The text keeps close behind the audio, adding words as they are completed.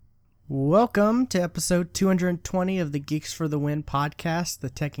Welcome to episode 220 of the Geeks for the Win podcast, the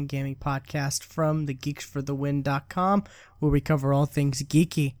tech and gaming podcast from the GeeksFTW.com, where we cover all things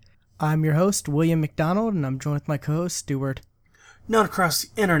geeky. I'm your host, William McDonald, and I'm joined with my co-host, Stuart. Known across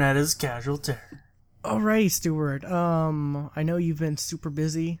the internet as Casual Terror. Alrighty, Stuart. I know you've been super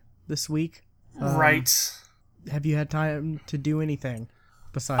busy this week. Right. Have you had time to do anything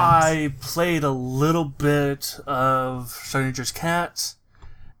besides? I played a little bit of Stranger's Cat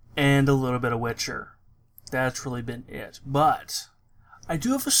and a little bit of Witcher. That's really been it. But I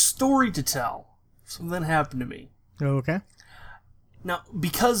do have a story to tell. Something happened to me. Okay. Now,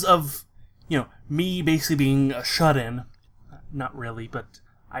 because of, me basically being a shut-in, not really, but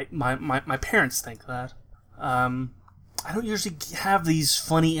my parents think that, I don't usually have these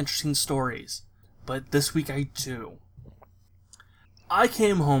funny, interesting stories. But this week I do. I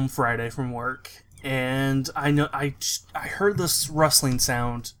came home Friday from work, and I heard this rustling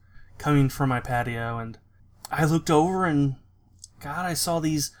sound coming from my patio, and I looked over, and God, I saw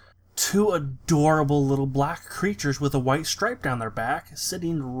these two adorable little black creatures with a white stripe down their back,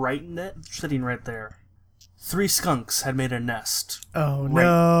 sitting right there. 3 skunks had made a nest. Oh right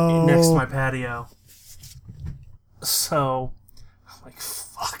no! Next to my patio. So, I'm like,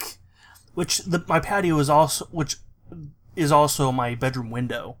 fuck. My patio is also my bedroom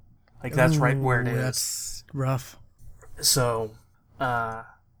window. Like, that's right where it is. That's rough. So,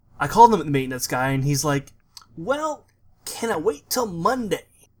 I called the maintenance guy, and he's like, well, can I wait till Monday?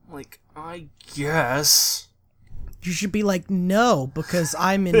 I'm like, I guess. You should be like, no, because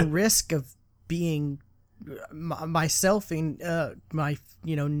I'm in risk of being myself and my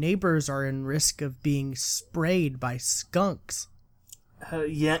neighbors are in risk of being sprayed by skunks.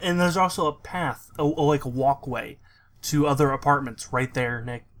 Yeah, and there's also a path, like a walkway to other apartments right there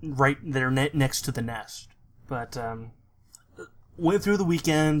next to the nest. But went through the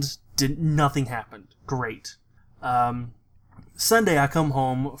weekend, nothing happened. Great. Sunday I come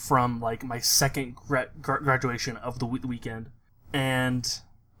home from like my second graduation of the weekend, and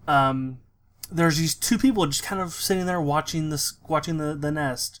there's these 2 people just kind of sitting there watching the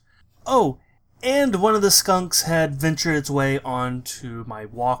nest. Oh, and one of the skunks had ventured its way onto my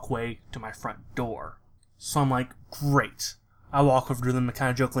walkway to my front door. So I'm like, great. I walk over to them and kind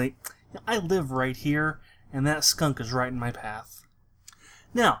of jokingly, I live right here, and that skunk is right in my path.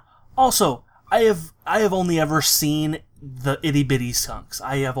 Now, also, I have only ever seen the itty bitty skunks.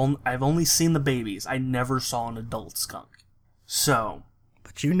 I've only seen the babies. I never saw an adult skunk. So,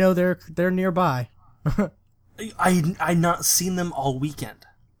 but they're nearby. I not seen them all weekend.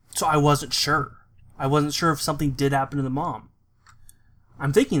 So I wasn't sure. I wasn't sure if something did happen to the mom.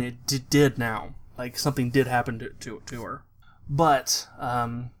 I'm thinking it did now. Like, something did happen to her. But,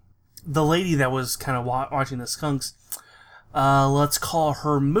 the lady that was kind of watching the skunks, let's call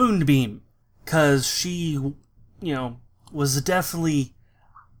her Moonbeam. Because she, was definitely,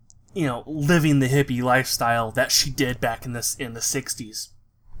 living the hippie lifestyle that she did back in the 60s.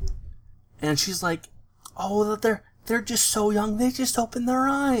 And she's like, oh, they're just so young, they just open their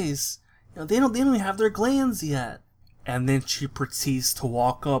eyes. They don't even have their glands yet. And then she proceeds to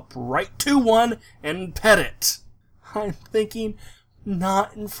walk up right to one and pet it. I'm thinking,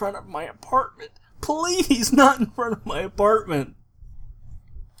 not in front of my apartment. Please, not in front of my apartment.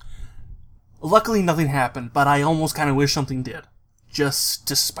 Luckily, nothing happened, but I almost kind of wish something did. Just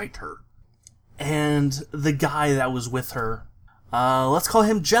to spite her. And the guy that was with her, let's call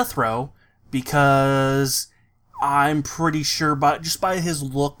him Jethro, because I'm pretty sure just by his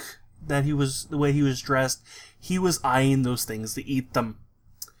look, the way he was dressed, he was eyeing those things to eat them,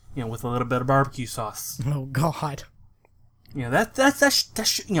 with a little bit of barbecue sauce. Oh God! That's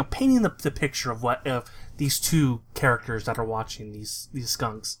painting the picture of these 2 characters that are watching these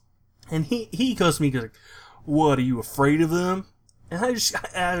skunks. And he goes to me, goes like, "What, are you afraid of them?" And I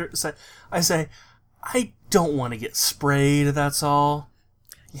say, I don't want to get sprayed. That's all.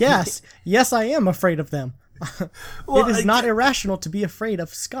 Yes, I am afraid of them. Well, it is not irrational to be afraid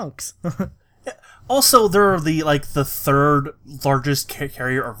of skunks. Also, they're the 3rd largest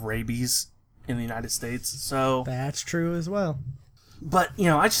carrier of rabies in the United States. So that's true as well. But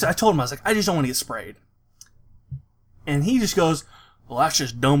I told him, I was like, I just don't want to get sprayed. And he just goes, well, that's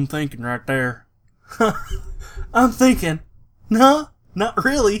just dumb thinking right there. I'm thinking, no, not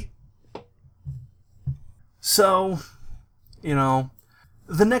really. So, the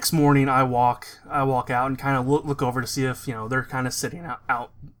next morning I walk out and kind of look over to see if, they're kind of sitting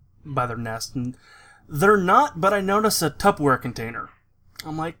out by their nest, and they're not, but I notice a Tupperware container.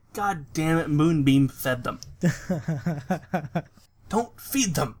 I'm like, God damn it, Moonbeam fed them. Don't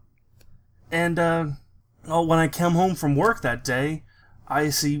feed them. And, when I came home from work that day, I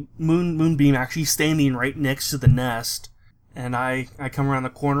see Moonbeam actually standing right next to the nest, and I come around the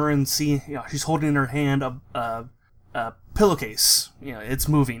corner and see she's holding in her hand a pillowcase. It's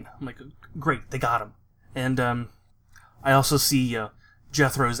moving. I'm like, great, they got him. And I also see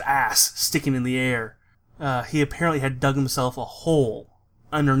Jethro's ass sticking in the air. He apparently had dug himself a hole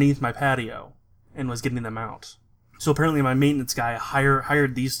underneath my patio and was getting them out. So apparently my maintenance guy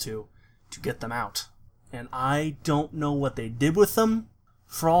hired these two to get them out. And I don't know what they did with them.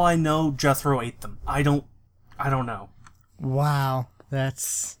 For all I know, Jethro ate them. I don't know. Wow,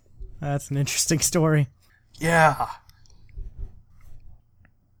 that's an interesting story. Yeah.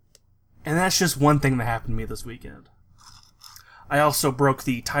 And that's just one thing that happened to me this weekend. I also broke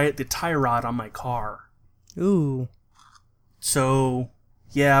the tie rod on my car. Ooh. So,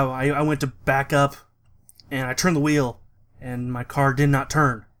 yeah, I went to back up, and I turned the wheel, and my car did not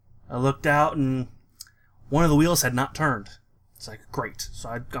turn. I looked out, and one of the wheels had not turned. It's like, great. So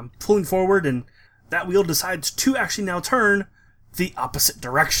I'm pulling forward, and that wheel decides to actually now turn the opposite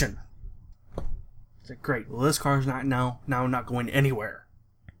direction. It's like, great. Well, this car's not not going anywhere.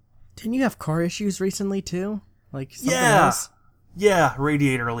 Didn't you have car issues recently, too? Like something Yeah. else? Yeah,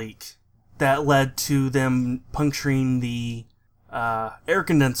 radiator leak. That led to them puncturing the air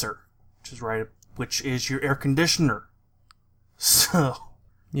condenser, which is your air conditioner. So...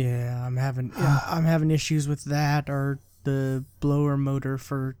 Yeah, I'm having issues with that, or the blower motor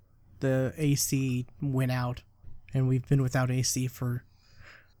for the AC went out, and we've been without AC for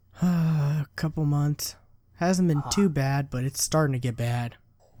a couple months. Hasn't been too bad, but it's starting to get bad.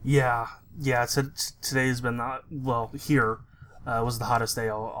 Yeah. Today's been here was the hottest day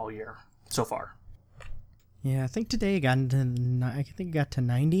all year so far. Yeah, I think today it got to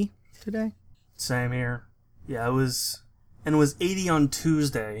 90 today. Same here. Yeah, it was 80 on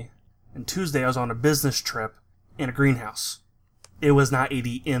Tuesday, and Tuesday I was on a business trip in a greenhouse. It was not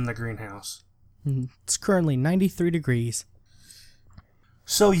 80 in the greenhouse. It's currently 93 degrees.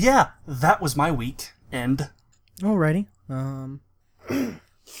 So yeah, that was my week, and... Alrighty.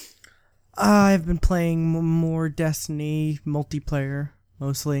 I've been playing more Destiny multiplayer,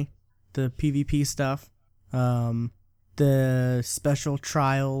 mostly. The PvP stuff. The special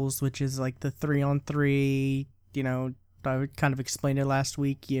trials, which is like the 3-on-3, I would kind of explain it last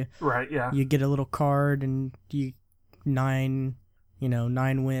week. Right, yeah. You get a little card and you 9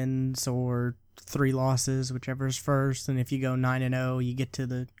 wins or 3 losses, whichever is first. And if you go 9-0, you get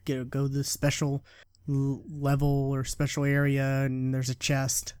to go the special level or special area, and there's a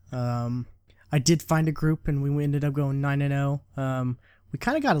chest. I did find a group, and we ended up going 9-0. We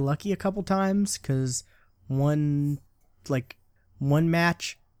kind of got lucky a couple times because one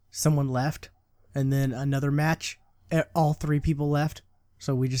match, someone left, and then another match, all 3 people left,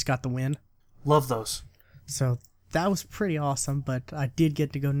 so we just got the win. Love those. So that was pretty awesome, but I did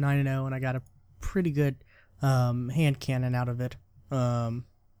get to go 9-0, and I got a pretty good hand cannon out of it.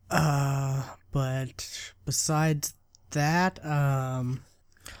 But besides that,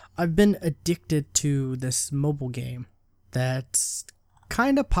 I've been addicted to this mobile game that's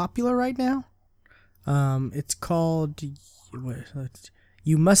kind of popular right now. It's called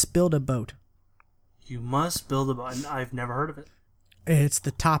You Must Build a Boat. You Must Build a Boat. I've never heard of it. It's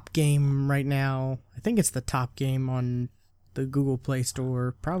the top game right now. I think it's the top game on the Google Play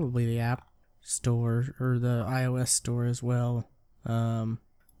Store, probably the App Store or the iOS Store as well.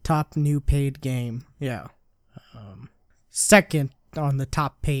 Top new paid game. Yeah. Second on the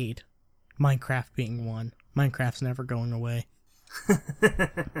top paid. Minecraft being one. Minecraft's never going away.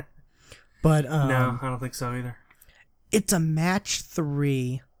 But no, I don't think so either. It's a match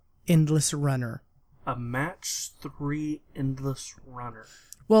 3 endless runner. A match 3 endless runner.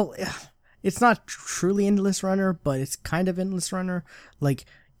 Well, it's not truly endless runner, but it's kind of endless runner. Like,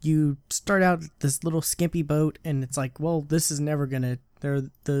 you start out this little skimpy boat, and it's like, well, this is never gonna.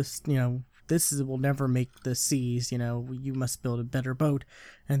 This will never make the seas. You must build a better boat,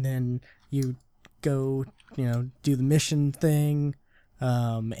 and then you go, do the mission thing,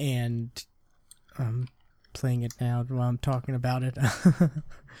 and I'm playing it now while I'm talking about it.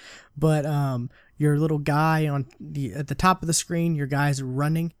 But your little guy at the top of the screen, your guy's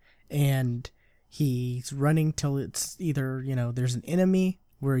running, and he's running till it's either there's an enemy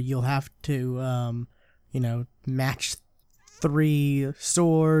where you'll have to match 3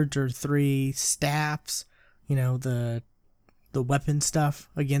 swords or 3 staffs, the weapon stuff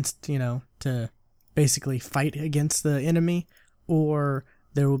against to basically fight against the enemy, or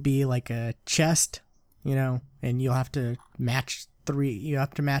there will be like a chest, and you'll have to match 3. You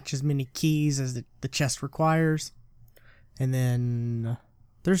have to match as many keys as the chest requires, and then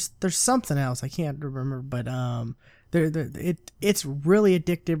there's something else I can't remember, but It's really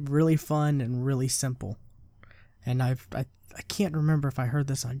addictive, really fun, and really simple. And I can't remember if I heard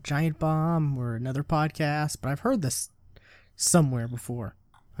this on Giant Bomb or another podcast, but I've heard this somewhere before.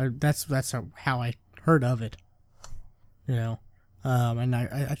 That's how I heard of it. You know, and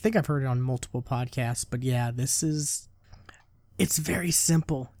I think I've heard it on multiple podcasts. But yeah, it's very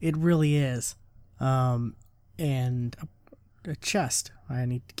simple. It really is. And a chest. I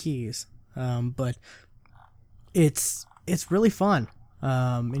need the keys. But it's really fun.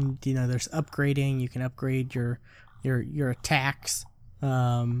 And you know, there's upgrading. You can upgrade your attacks.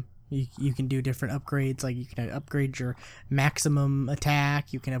 You can do different upgrades. Like you can upgrade your maximum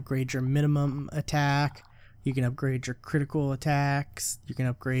attack. You can upgrade your minimum attack. You can upgrade your critical attacks. You can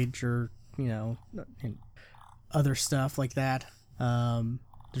upgrade your, you know, other stuff like that.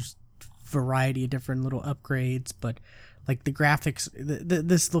 There's variety of different little upgrades, but like the graphics,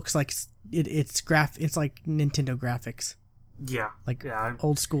 this looks like it's like Nintendo graphics. Yeah, like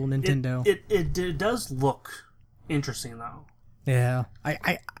old school Nintendo. It does look interesting though. Yeah,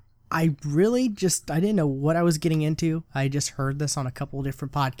 I really I didn't know what I was getting into. I just heard this on a couple of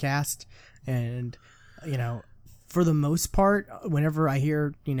different podcasts, and you know, for the most part, whenever I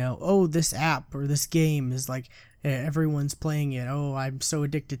hear, you know, oh, this app or this game is like everyone's playing it, oh, I'm so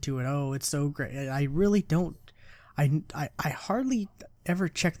addicted to it, oh, it's so great, I really don't. I hardly ever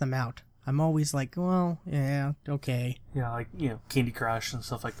check them out. I'm always like, well, yeah, okay. Yeah, like, you know, Candy Crush and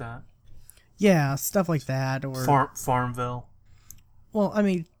stuff like that. Yeah, stuff like that, or Farmville. Well, I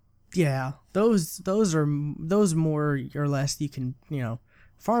mean, yeah, those more or less you can, you know,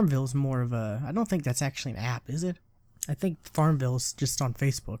 Farmville's more of a, I don't think that's actually an app, is it? I think Farmville's just on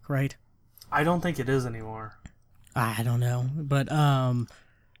Facebook, right? I don't think it is anymore. I don't know, but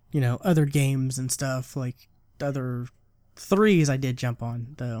you know, other games and stuff, like other Threes I did jump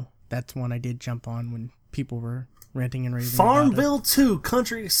on, though. That's one I did jump on when people were ranting and raving Farmville about it. 2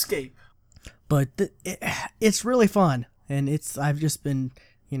 Country Escape. But it's really fun, and I've just been,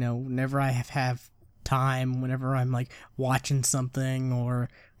 you know, whenever I have time, whenever I'm like watching something, or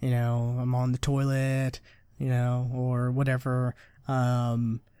you know, I'm on the toilet, you know, or whatever,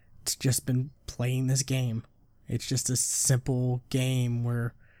 it's just been playing this game. It's just a simple game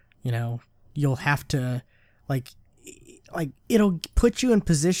where, you know, you'll have to like it'll put you in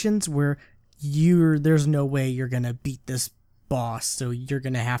positions where there's no way you're gonna beat this boss, so you're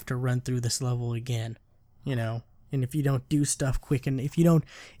gonna have to run through this level again, you know. And if you don't do stuff quick, and if you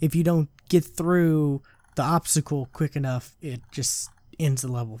don't get through the obstacle quick enough, it just ends the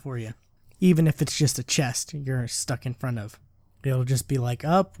level for you. Even if it's just a chest you're stuck in front of, it'll just be like,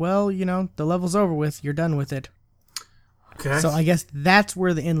 oh, well, you know, the level's over with, you're done with it. Okay. So I guess that's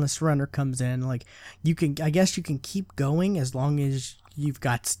where the endless runner comes in. Like, I guess you can keep going as long as you've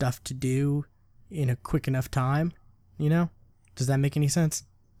got stuff to do in a quick enough time, you know? Does that make any sense?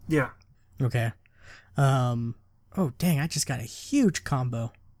 Yeah. Okay. Oh dang, I just got a huge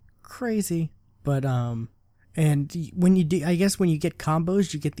combo. Crazy. But and when you do, I guess when you get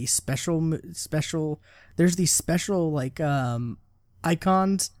combos, you get these special there's these special like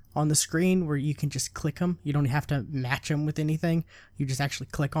icons on the screen where you can just click them. You don't have to match them with anything. You just actually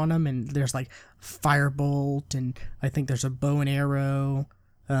click on them, and there's like firebolt, and I think there's a bow and arrow.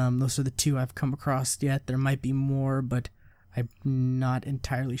 Those are the two I've come across yet. There might be more, but I'm not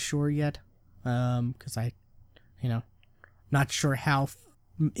entirely sure yet. Because you know, not sure how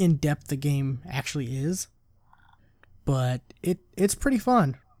in depth the game actually is. But it's pretty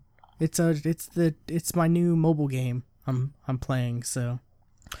fun. It's my new mobile game I'm playing. So,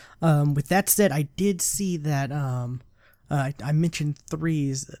 with that said, I did see that I mentioned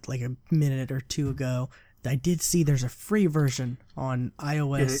Threes like a minute or two ago. I did see there's a free version on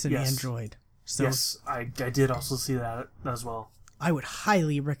iOS and Android. So yes, I did also see that as well. I would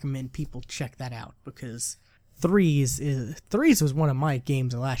highly recommend people check that out, because Threes was one of my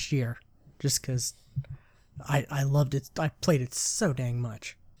games of last year, just because I loved it. I played it so dang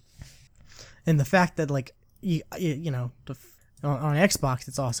much, and the fact that like you know, on Xbox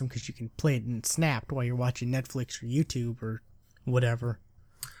it's awesome because you can play it in snapped while you're watching Netflix or YouTube or whatever.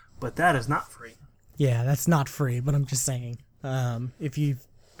 But that is not free. Yeah, that's not free. But I'm just saying, if you've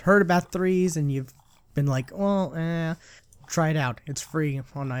heard about Threes and you've been like, well, try it out. It's free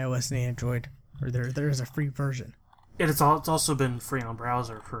on iOS and Android, or there is a free version. It's also been free on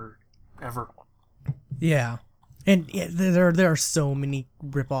browser forever. Yeah, and there are so many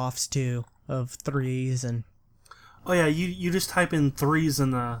rip-offs too of Threes, and oh yeah, you just type in Threes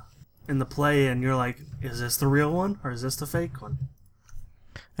in the play, and you're like, is this the real one or is this the fake one?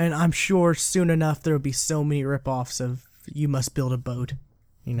 And I'm sure soon enough there will be so many rip-offs of You Must Build a Boat,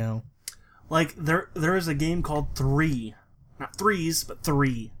 you know. Like, there is a game called 3. Not threes, but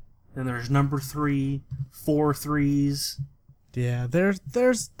 3. Then there's number 3, 4 threes. Yeah,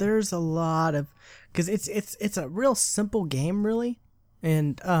 there's a lot of, because it's a real simple game, really,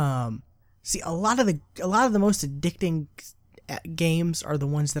 and see, a lot of the most addicting games are the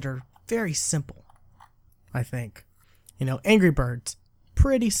ones that are very simple. I think, Angry Birds,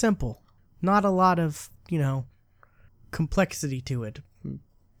 pretty simple, not a lot of complexity to it.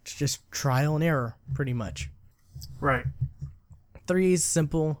 It's just trial and error, pretty much. Right. 3 is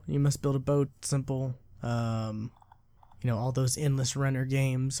simple. You must build a boat. Simple. All those endless runner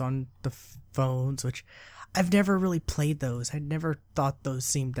games on the phones, which I've never really played those. I never thought those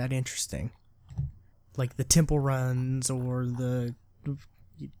seemed that interesting. Like the Temple Runs or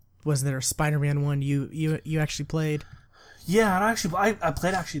was there a Spider-Man one you actually played? Yeah, I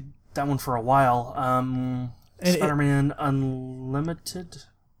played that one for a while. Spider-Man Unlimited.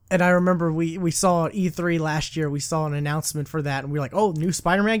 And I remember we saw at E3 last year, we saw an announcement for that, and we were like, oh, new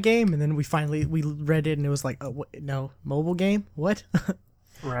Spider-Man game? And then we read it, and it was like, oh, no, mobile game? What?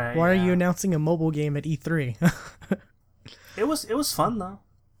 Right. Why are you announcing a mobile game at E3? It was fun, though.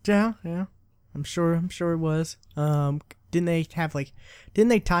 Yeah. I'm sure it was. Didn't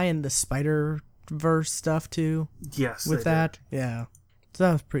they tie in the Spider-Verse stuff, too? Yes, with that? Did. Yeah. So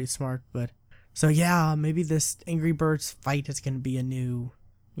that was pretty smart, but... So, yeah, maybe this Angry Birds fight is going to be a new...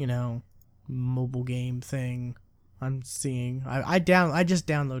 mobile game thing I'm seeing. I just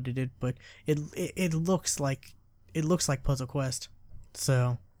downloaded it, but it looks like Puzzle Quest.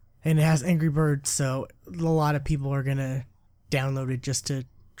 So, and it has Angry Birds, so a lot of people are gonna download it just to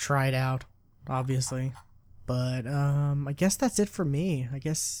try it out, obviously. But I guess that's it for me. I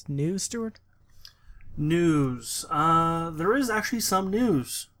guess news, Stuart? News. There is actually some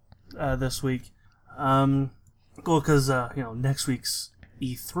news this week. Well, because next week's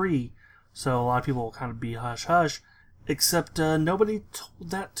E3, so a lot of people will kind of be hush-hush, except nobody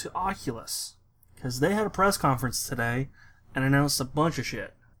told that to Oculus, because they had a press conference today and announced a bunch of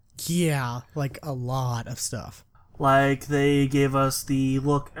shit. Yeah, like a lot of stuff. Like, they gave us the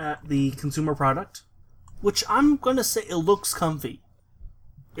look at the consumer product, which I'm going to say it looks comfy.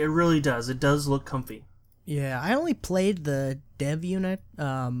 It really does. It does look comfy. Yeah, I only played the dev unit.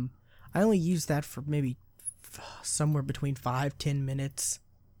 I only used that for maybe somewhere between 5-10 minutes,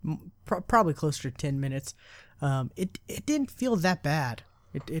 probably closer to 10 minutes. It didn't feel that bad.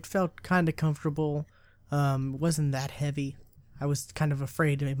 It felt kind of comfortable. It wasn't that heavy. I was kind of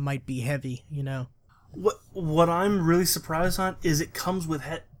afraid it might be heavy, What I'm really surprised on is it comes with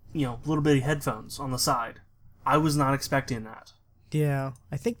little bitty headphones on the side. I was not expecting that. Yeah,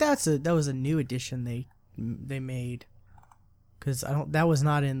 I think that was a new addition they made, because that was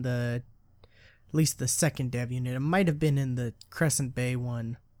not in at least the second dev unit. It might have been in the Crescent Bay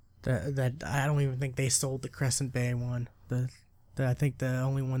one. That I don't even think they sold the Crescent Bay one. I think the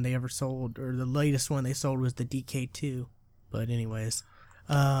only one they ever sold, or the latest one they sold, was the DK2. But anyways,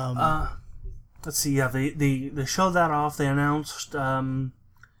 let's see. Yeah, they showed that off. They announced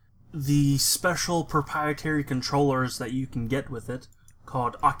the special proprietary controllers that you can get with it,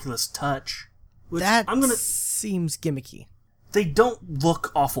 called Oculus Touch. Which seems gimmicky. They don't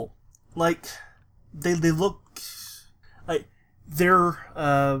look awful. Like, they look like they're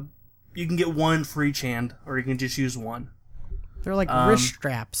you can get one for each hand, or you can just use one. They're like wrist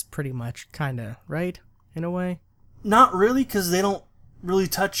straps, pretty much, kinda, right? In a way. Not really, because they don't really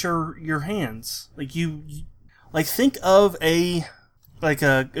touch your hands. Like you think of a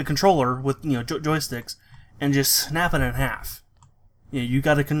controller with joysticks, and just snap it in half. You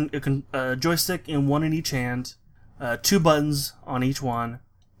got a joystick in one in each hand, 2 buttons on each one,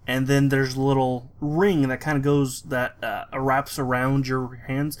 and then there's a little ring that kind of goes wraps around your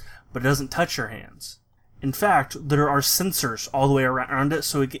hands, but it doesn't touch your hands. In fact, there are sensors all the way around it,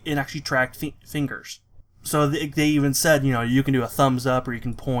 so it actually tracks fingers. So they even said, you can do a thumbs up or you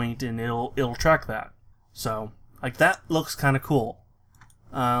can point, and it'll track that. So that looks kind of cool.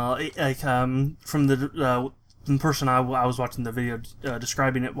 From the person I was watching the video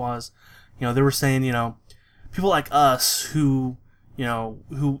describing it was, they were saying, people like us who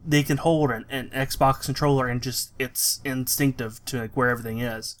they can hold an Xbox controller and just it's instinctive to where everything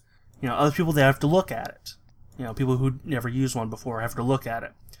is. Other people, they have to look at it. People who never used one before have to look at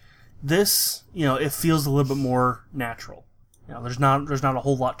it. This, it feels a little bit more natural. There's not a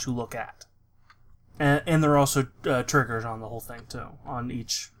whole lot to look at. And there are also triggers on the whole thing too, on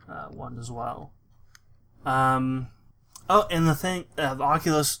each one as well. And the thing, the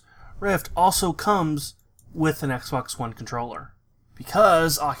Oculus Rift also comes with an Xbox One controller,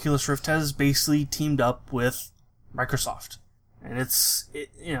 because Oculus Rift has basically teamed up with Microsoft. and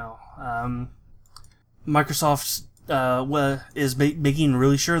Microsoft is making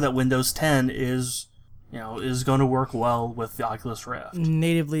really sure that Windows 10 is going to work well with the Oculus Rift.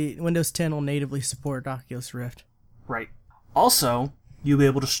 Windows 10 will natively support Oculus Rift. Right. Also, you'll be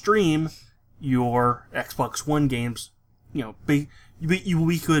able to stream your Xbox One games. We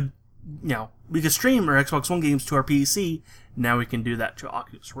could stream our Xbox One games to our PC. Now we can do that to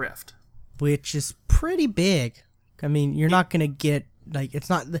Oculus Rift, which is pretty big. I mean, you're not gonna get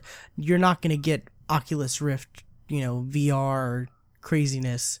you're not gonna get Oculus Rift, VR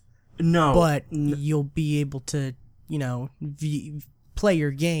craziness. No, but you'll be able to, play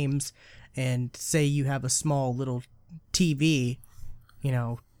your games, and say you have a small little TV,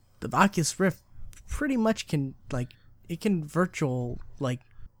 the Oculus Rift pretty much can it can virtual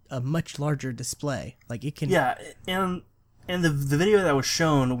a much larger display. It can. Yeah, and the video that was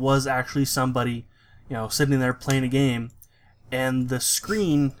shown was actually somebody, sitting there playing a game, and the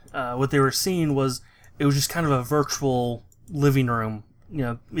screen, what they were seeing was it was just kind of a virtual living room.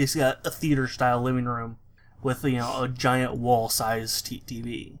 Basically a theater-style living room with, a giant wall-sized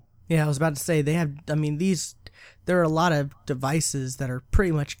TV. Yeah, I was about to say, there are a lot of devices that are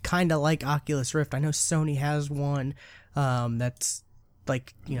pretty much kind of like Oculus Rift. I know Sony has one that's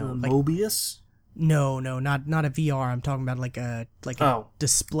Mobius? No, not a VR. I'm talking about a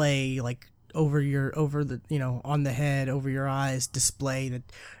display, over the, on the head, over your eyes display that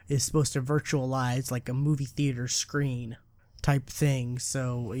is supposed to virtualize a movie theater screen type thing.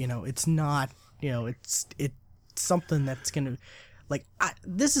 So, it's not, it's something that's going to,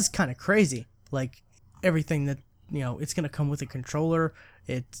 this is kind of crazy. Everything that, it's going to come with a controller.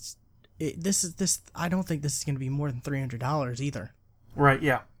 I don't think this is going to be more than $300 either. Right,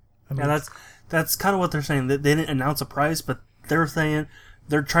 yeah. That's kind of what they're saying. They didn't announce a price, but they're saying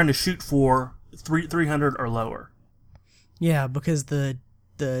they're trying to shoot for $300 or lower. Yeah, because the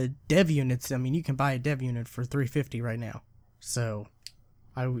dev units, you can buy a dev unit for $350 right now. So,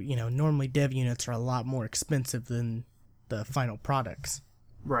 normally dev units are a lot more expensive than the final products.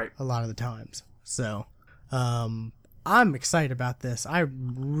 Right. A lot of the times. So, I'm excited about this.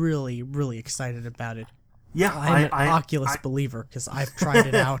 I'm really, really excited about it. Yeah, I'm an Oculus believer because I've tried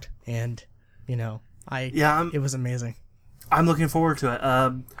it out, and it was amazing. I'm looking forward to it.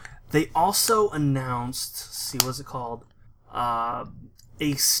 They also announced, what's it called? A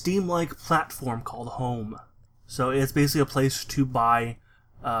Steam-like platform called Home. So it's basically a place to buy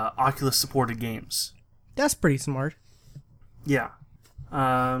Oculus-supported games. That's pretty smart. Yeah.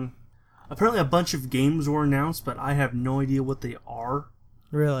 Apparently a bunch of games were announced, but I have no idea what they are.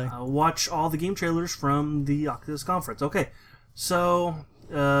 Really? Watch all the game trailers from the Oculus conference. Okay, so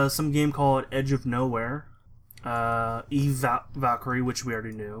some game called Edge of Nowhere, Eve Valkyrie, which we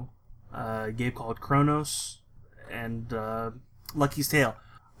already knew, a game called Chronos, and Lucky's Tale.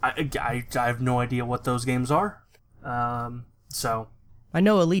 I have no idea what those games are. So I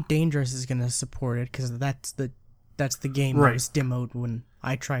know Elite Dangerous is going to support it because that's the game that was demoed when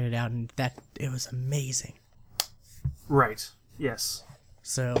I tried it out, and it was amazing. Right. Yes.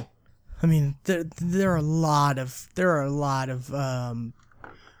 So, there are a lot of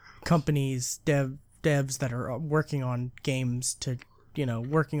companies, devs that are working on games to,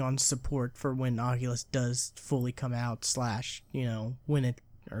 working on support for when Oculus does fully come out / when it,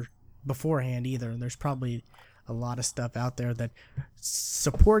 or beforehand either. There's probably a lot of stuff out there that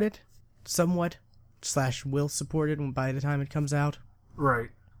support it somewhat / will support it by the time it comes out. Right.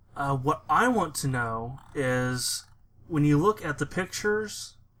 What I want to know is, when you look at the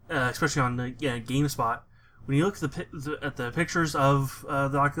pictures, especially on the GameSpot, when you look at the pictures of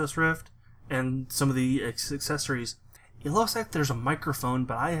the Oculus Rift and some of the accessories, it looks like there's a microphone,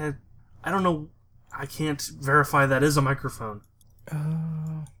 but I don't know, I can't verify that is a microphone.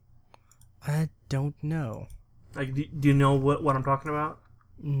 I don't know. Do you know what I'm talking about?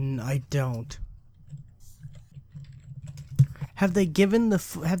 I don't. Have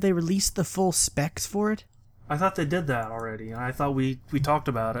they released the full specs for it? I thought they did that already. I thought we talked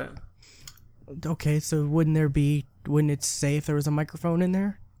about it. Okay, so wouldn't it say if there was a microphone in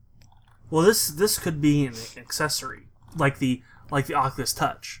there? Well, this could be an accessory, like the Oculus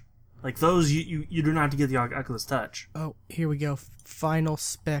Touch. Like those, you do not have to get the Oculus Touch. Oh, here we go. Final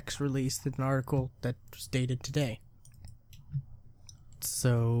specs released in an article that was dated today.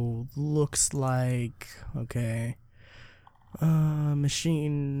 So, looks like, okay.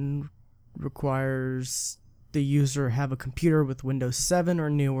 Machine requires the user have a computer with Windows 7 or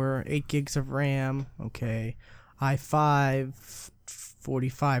newer, 8 gigs of RAM, okay. i5,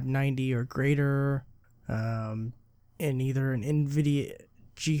 4590 or greater, and either an NVIDIA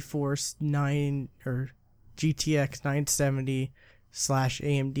GeForce 9 or GTX 970 /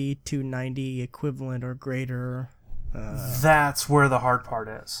 AMD 290 equivalent or greater. That's where the hard part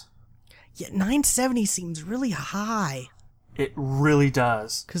is. Yeah, 970 seems really high. It really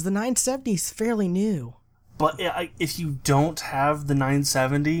does. Because the 970 is fairly new. But if you don't have the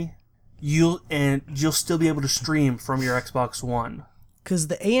 970, you'll still be able to stream from your Xbox One. Because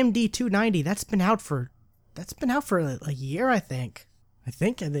the AMD 290, that's been out for a year, I think. I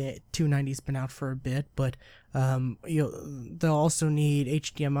think the 290's been out for a bit, but they'll also need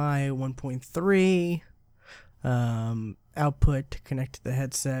HDMI 1.3 output to connect to the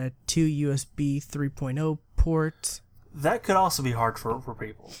headset, 2 USB 3.0 ports. That could also be hard for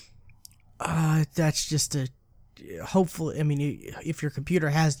people. That's just hopefully, I mean, if your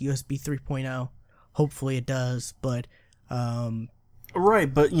computer has USB 3.0, hopefully it does, but right,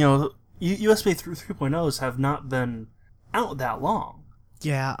 but USB 3.0s have not been out that long.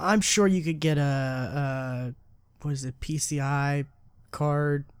 Yeah, I'm sure you could get a PCI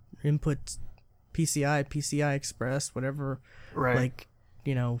card input, PCI Express, whatever. Right. Like,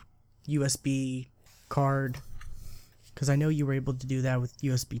 USB card. Because I know you were able to do that with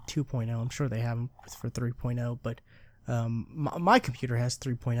USB 2.0. I'm sure they have them for 3.0, but my computer has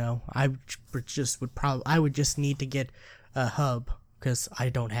 3.0. I would just need to get a hub because I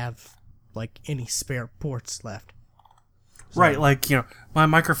don't have any spare ports left. So, right, my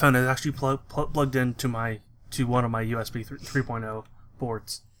microphone is actually plugged into one of my USB 3.0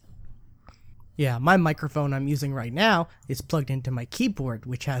 ports. Yeah, my microphone I'm using right now is plugged into my keyboard,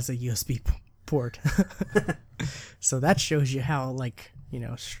 which has a USB port. So that shows you how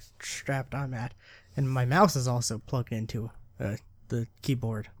strapped I'm at. And my mouse is also plugged into the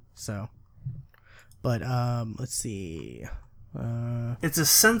keyboard. So, but let's see. It's a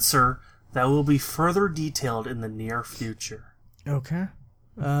sensor that will be further detailed in the near future. Okay.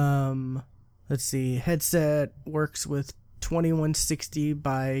 Let's see. Headset works with 2160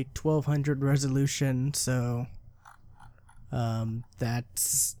 by 1200 resolution, so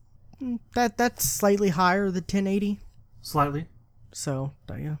that's slightly higher than 1080. Slightly. So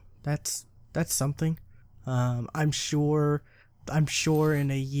yeah, that's something. I'm sure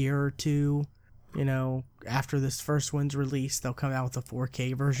in a year or two, after this first one's released, they'll come out with a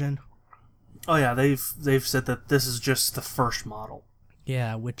 4K version. Oh yeah, they've said that this is just the first model.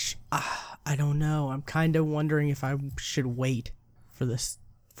 Yeah, which I don't know. I'm kind of wondering if I should wait for this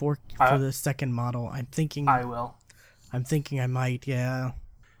for the second model. I'm thinking I will. I'm thinking I might. Yeah.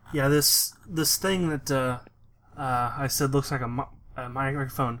 Yeah, this thing that I said looks like a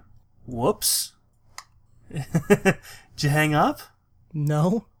microphone. Whoops. Did you hang up?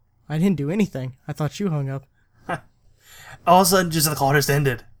 No, I didn't do anything. I thought you hung up. All of a sudden, just the call just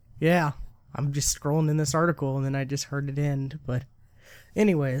ended. Yeah, I'm just scrolling in this article, and then I just heard it end. But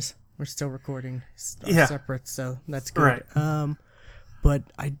anyways, we're still recording separate, so that's good. Right. But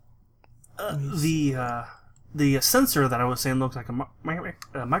the sensor that I was saying looks like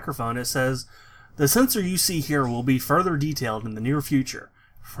a microphone. It says, the sensor you see here will be further detailed in the near future.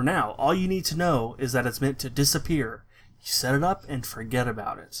 For now, all you need to know is that it's meant to disappear. You set it up and forget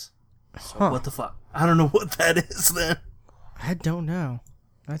about it. So what the fuck? I don't know what that is then. I don't know.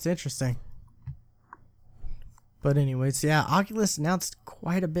 That's interesting. But anyways, yeah, Oculus announced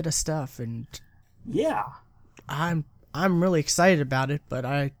quite a bit of stuff, and yeah, I'm really excited about it. But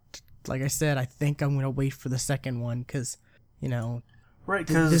like I said, I think I'm gonna wait for the second one because, right?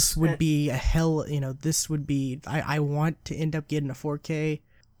 Because this would be a hell. This would be. I want to end up getting a 4K,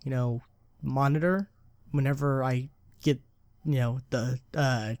 monitor whenever I get,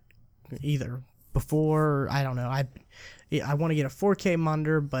 the either before or, I don't know. I want to get a 4K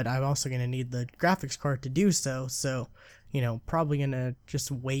monitor, but I'm also going to need the graphics card to do so. So, probably going to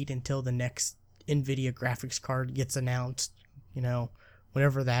just wait until the next NVIDIA graphics card gets announced,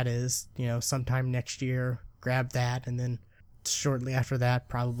 whatever that is, sometime next year, grab that. And then shortly after that,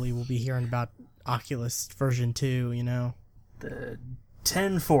 probably we'll be hearing about Oculus version 2, The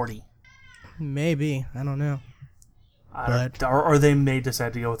 1040. Maybe. I don't know. Or they may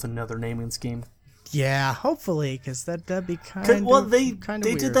decide to go with another naming scheme. Yeah, hopefully, because that'd be kind of they weird.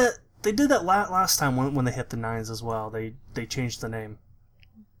 did that. They did that last time when they hit the 9s as well. They changed the name.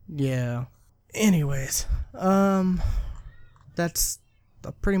 Yeah. Anyways, that's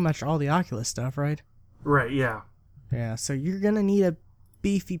pretty much all the Oculus stuff, right? Right. Yeah. Yeah. So you're gonna need a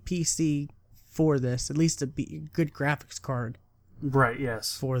beefy PC for this, at least a good graphics card. Right.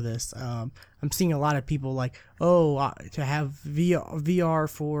 Yes. For this, I'm seeing a lot of people to have VR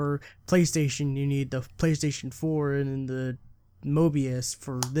for PlayStation, you need the PlayStation 4, and then the Mobius.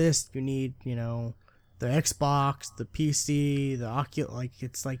 For this, you need, the Xbox, the PC, the Oculus. Like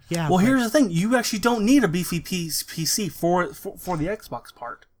it's like yeah. Well, here's the thing: you actually don't need a beefy PC for the Xbox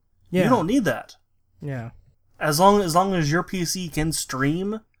part. Yeah. You don't need that. Yeah. As long as your PC can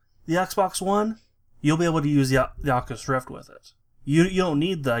stream the Xbox One, you'll be able to use the Oculus Rift with it. You don't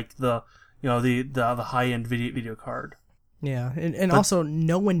need the high end video card. Yeah, and also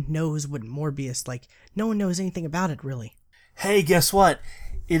no one knows what Morbius like. No one knows anything about it really. Hey, guess what?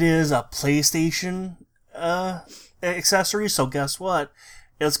 It is a PlayStation accessory, so guess what?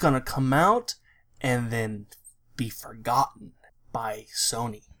 It's gonna come out and then be forgotten by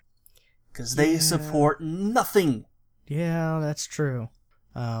Sony because they support nothing. Yeah, that's true.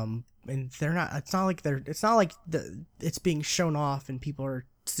 And they're not. It's not like it's being shown off and people are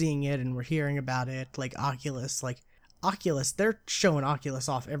seeing it and we're hearing about it. Like Oculus, they're showing Oculus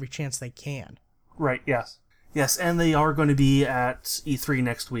off every chance they can. Right. Yes, and they are going to be at E3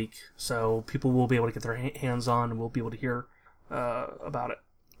 next week, so people will be able to get their hands on and we'll be able to hear about it.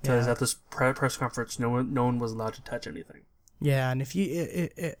 Because at this press conference, no one was allowed to touch anything. Yeah, and if you,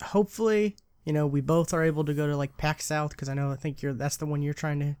 hopefully, we both are able to go to like PAX South because I think that's the one you're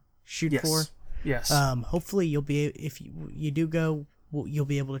trying to shoot for. Yes. Hopefully you'll be if you do go, you'll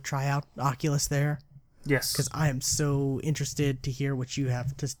be able to try out Oculus there. Yes. Because I am so interested to hear what you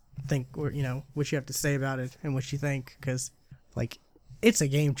have to think, or what you have to say about it and what you think. Because it's a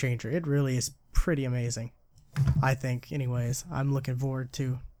game changer. It really is pretty amazing. I think. Anyways, I'm looking forward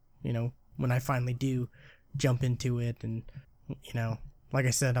to when I finally do jump into it, and like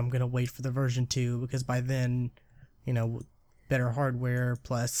I said, I'm gonna wait for the version 2 because by then, better hardware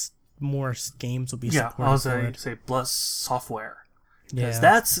plus more games will be supported. Yeah, I was going to say plus software. Yeah,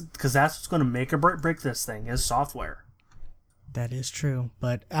 that's what's going to make or break this thing is software. That is true.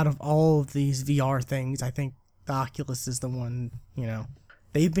 But out of all of these VR things, I think the Oculus is the one.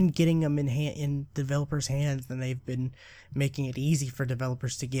 They've been getting them in developers' hands, and they've been making it easy for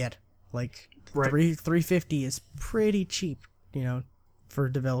developers to get. Like $350 is pretty cheap,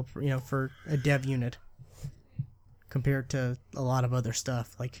 for for a dev unit compared to a lot of other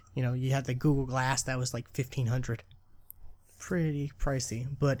stuff. Like you had the Google Glass that was like $1,500. Pretty pricey,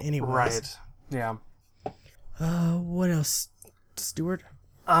 but anyways. Right. Yeah. What else, Stuart?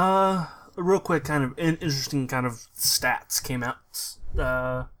 Real quick, kind of interesting kind of stats came out.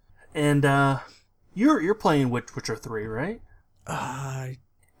 And you're playing Witcher 3, right?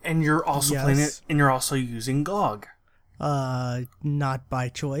 And you're also playing it, and you're also using GOG. Not by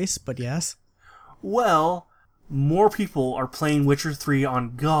choice, but yes. Well, more people are playing Witcher 3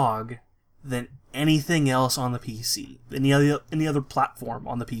 on GOG than anything else on the PC, any other platform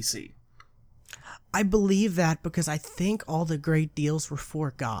on the PC. I believe that because I think all the great deals were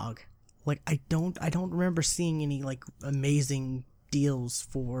for GOG. Like I don't remember seeing any like amazing deals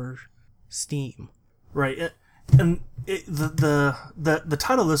for Steam. Right, and the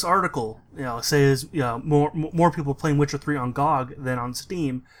title of this article, says more people playing Witcher 3 on GOG than on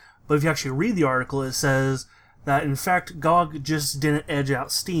Steam. But if you actually read the article, it says that in fact GOG just didn't edge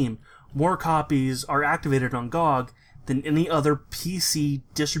out Steam. More copies are activated on GOG than any other PC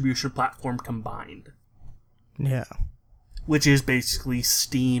distribution platform combined. Yeah. Which is basically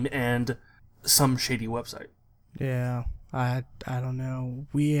Steam and some shady website. Yeah. I don't know.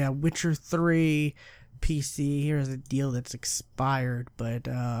 Witcher 3 PC, here's a deal that's expired, but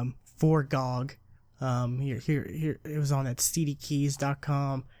for GOG. Here it was on at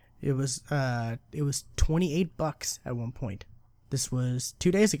cdkeys.com. It was $28 at one point. This was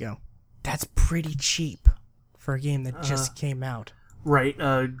 2 days ago. That's pretty cheap for a game that just came out. Right.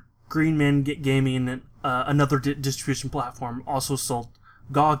 Green Man Gaming, another distribution platform, also sold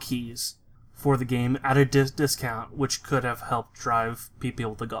GOG keys for the game at a discount, which could have helped drive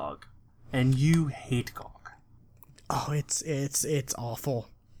people to GOG. And you hate GOG. Oh, it's awful.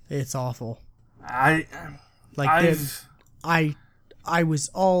 It's awful. I was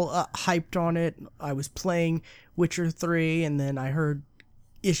all hyped on it. I was playing Witcher 3, and then I heard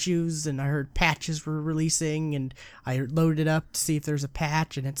issues, and I heard patches were releasing, and I loaded it up to see if there's a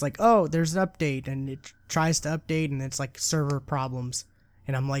patch, and it's like, oh, there's an update, and it tries to update, and it's like server problems.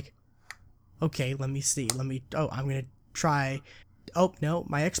 And I'm like, okay, let me see. I'm going to try. Oh, no,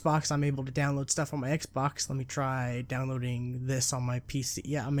 my Xbox, I'm able to download stuff on my Xbox. Let me try downloading this on my PC.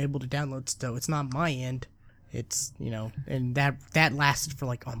 Yeah, I'm able to download stuff. It's not my end. It's, and that lasted for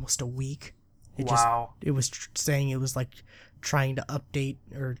like almost a week. It was saying it was like trying to update,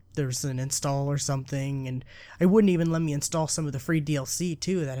 or there's an install or something, and it wouldn't even let me install some of the free DLC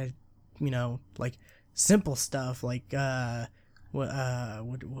too that had, like simple stuff like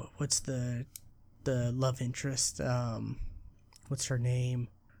what's the love interest, what's her name?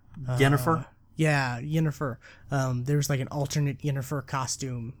 Jennifer? Yeah, Yennefer. There was like an alternate Yennefer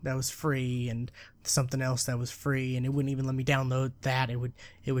costume that was free, and something else that was free, and it wouldn't even let me download that. It would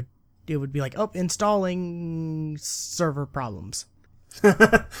be like, oh, installing server problems.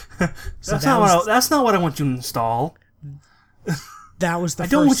 That's not what I want you to install. That was the I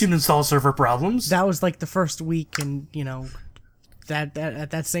don't want you to install server problems. That was like the first week, and that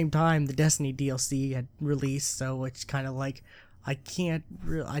at that same time the Destiny DLC had released, so it's kind of like I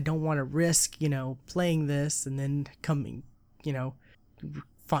don't want to risk playing this and then coming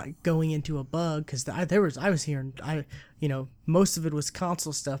going into a bug, because I was hearing most of it was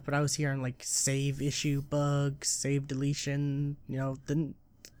console stuff, but I was hearing like save issue bugs, save deletion, the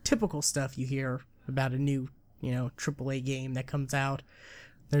typical stuff you hear about a new AAA game that comes out.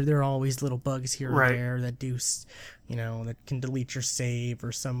 There are always little bugs here right. and there that do that can delete your save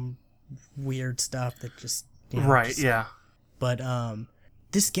or some weird stuff that just right. Yeah. But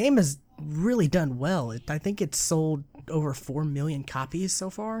this game has really done well. I think it's sold over 4 million copies so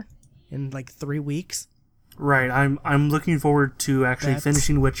far in like 3 weeks. Right. I'm looking forward to actually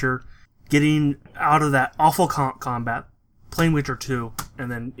finishing Witcher, getting out of that awful combat, playing Witcher 2,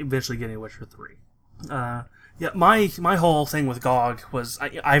 and then eventually getting Witcher 3. Yeah, my whole thing with GOG was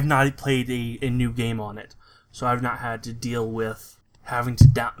I've not played a new game on it, so I've not had to deal with having to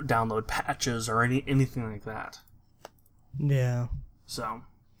download patches or anything like that. Yeah. So.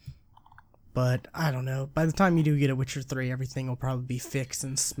 But I don't know. By the time you do get a Witcher 3, everything will probably be fixed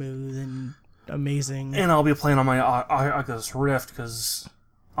and smooth and amazing. And I'll be playing on my Oculus Rift, because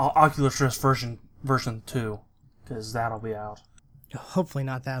Oculus Rift version 2, because that'll be out. Hopefully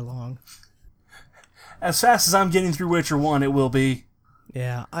not that long. As fast as I'm getting through Witcher 1, it will be.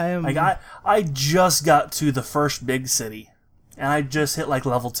 Yeah, I am. Like, I just got to the first big city, and I just hit like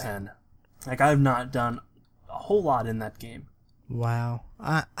level 10. Like, I've not done a whole lot in that game. Wow.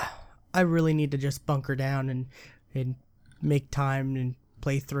 I really need to just bunker down and make time and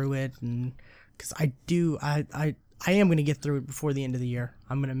play through it, and because I am going to get through it before the end of the year.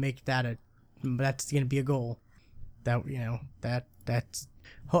 I'm going to make that's going to be a goal. That that's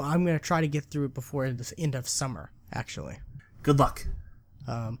I'm going to try to get through it before the end of summer, actually. Good luck.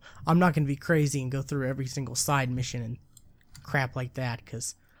 I'm not going to be crazy and go through every single side mission and crap like that,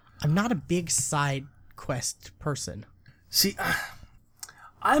 because I'm not a big side quest person. See,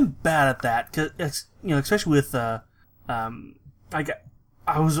 I'm bad at that, cause especially with I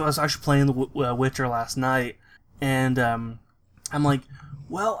was actually playing the Witcher last night, and I'm like,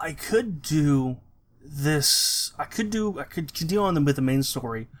 well, I could do this. I could continue on with the main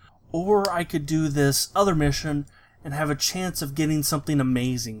story, or I could do this other mission and have a chance of getting something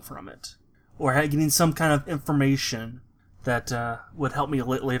amazing from it, or getting some kind of information that would help me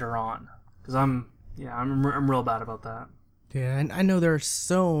later on. Because I'm real bad about that. Yeah, and I know there are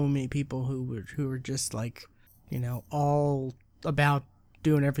so many people who are just like, all about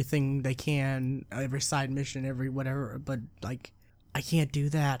doing everything they can, every side mission, every whatever, but like, I can't do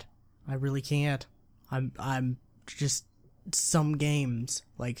that. I really can't. I'm just, some games,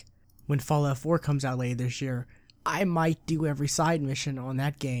 like when Fallout 4 comes out later this year, I might do every side mission on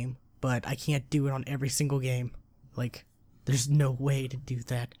that game, but I can't do it on every single game. Like, there's no way to do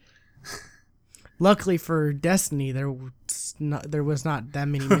that. Luckily for Destiny, there was not that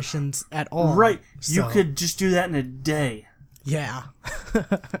many missions at all. Right, you could just do that in a day. Yeah.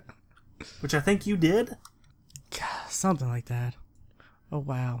 Which I think you did? Something like that. Oh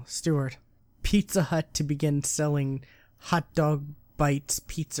wow. Stuart, Pizza Hut to begin selling hot dog bites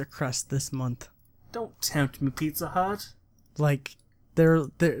pizza crust this month. Don't tempt me, Pizza Hut. Like, they're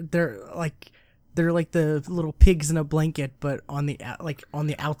like the little pigs in a blanket, but on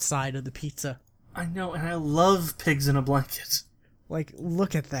the outside of the pizza. I know, and I love pigs in a blanket. Like,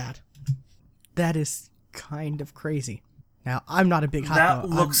 look at that. That is kind of crazy. Now, I'm not a big hot dog.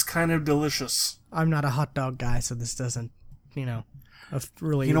 That looks kind of delicious. I'm not a hot dog guy, so this doesn't,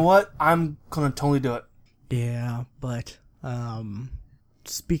 really... You know what? I'm gonna totally do it. Yeah, but,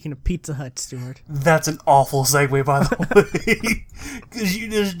 speaking of Pizza Hut, Stuart... That's an awful segue, by the way. Because you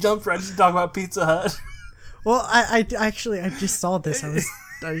just jumped right to talk about Pizza Hut. Well, I just saw this.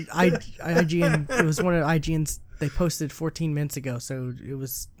 IGN, it was one of IGN's, they posted 14 minutes ago, so it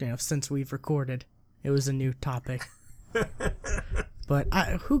was, since we've recorded, it was a new topic. But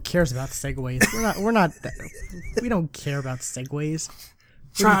who cares about segues? We don't care about segues.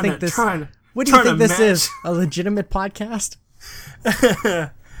 What do you think this is? A legitimate podcast?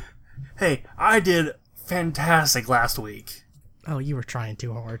 Hey, I did fantastic last week. Oh, you were trying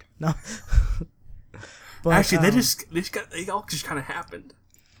too hard. No. But, actually, they all just kind of happened.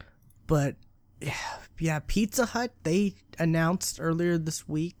 But yeah, Pizza Hut, they announced earlier this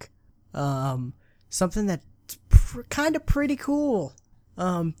week something that's kind of pretty cool.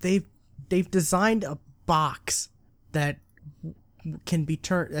 They've designed a box that can be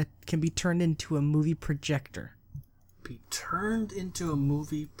turned into a movie projector. Be turned into a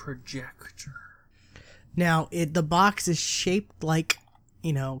movie projector. Now, the box is shaped like,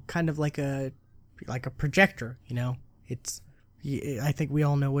 kind of like a projector. I think we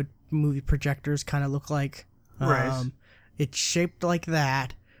all know what movie projectors kind of look like. Right. It's shaped like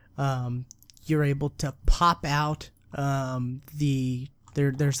that. You're able to pop out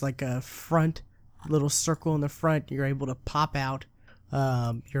there's like a front little circle in the front. You're able to pop out.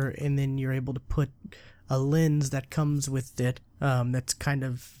 And then you're able to put a lens that comes with it. That's kind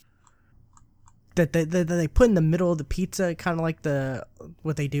of that they put in the middle of the pizza, kind of like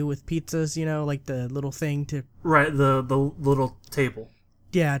what they do with pizzas. Like the little thing to the little table.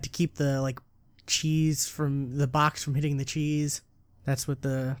 Yeah, to keep the like cheese from the box from hitting the cheese. That's what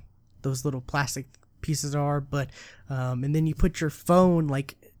those little plastic pieces are. But and then you put your phone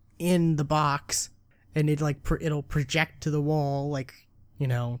like in the box, and it like it'll project to the wall. Like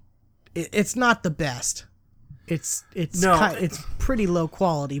it's not the best. It's pretty low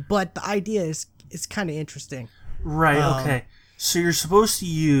quality, but the idea is kind of interesting. Right. Okay. So you're supposed to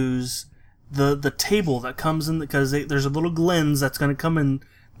use the table that comes in because there's a little lens that's going to come in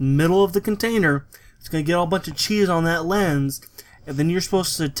the middle of the container. It's going to get a bunch of cheese on that lens, and then you're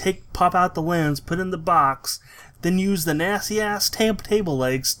supposed to pop out the lens, put it in the box, then use the nasty ass table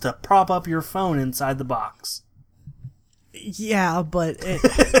legs to prop up your phone inside the box. Yeah, but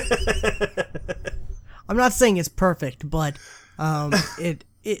I'm not saying it's perfect, but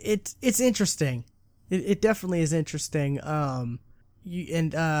it's interesting. It definitely is interesting.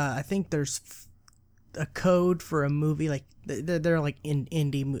 I think there's a code for a movie, like they're like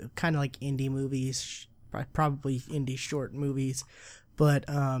kind of like indie movies, probably indie short movies, but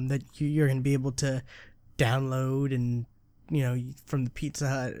that you're gonna be able to download and from the Pizza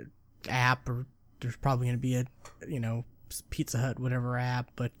Hut app, or there's probably gonna be a Pizza Hut whatever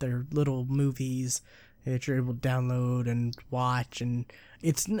app, but they're little movies that you're able to download and watch, and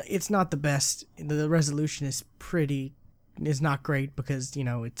it's not the best. The resolution is not great because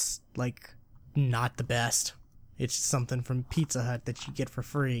it's like not the best. It's something from Pizza Hut that you get for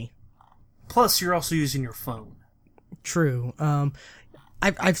free. Plus, you're also using your phone. True.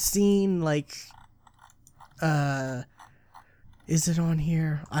 I've seen like is it on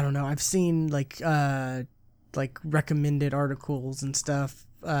here? I don't know. I've seen like recommended articles and stuff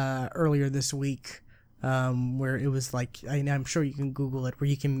earlier this week. Where it was like, I'm sure you can Google it, where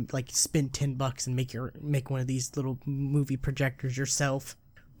you can like spend $10 and make one of these little movie projectors yourself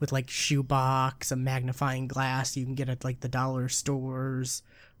with like shoebox, a magnifying glass you can get at like the dollar stores,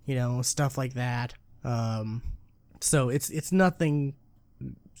 stuff like that. So it's nothing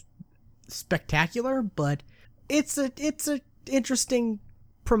spectacular, but it's a interesting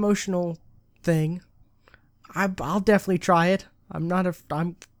promotional thing. I'll definitely try it. I'm not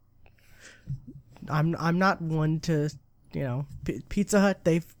one to, Pizza Hut.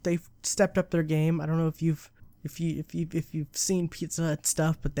 They've stepped up their game. I don't know if you've seen Pizza Hut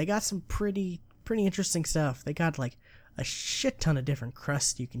stuff, but they got some pretty interesting stuff. They got like a shit ton of different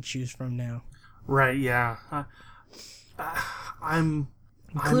crusts you can choose from now. Right. Yeah.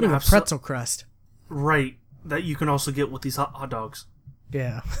 Including a pretzel crust. Right. That you can also get with these hot dogs.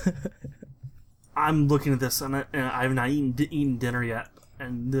 Yeah. I'm looking at this and I have not eaten dinner yet,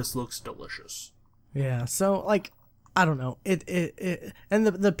 and this looks delicious. Yeah, so like, I don't know, it and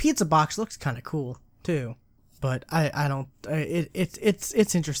the pizza box looks kind of cool too, but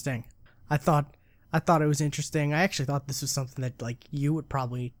it's interesting. I thought it was interesting. I actually thought this was something that like you would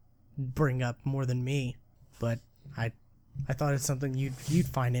probably bring up more than me, but I thought it's something you'd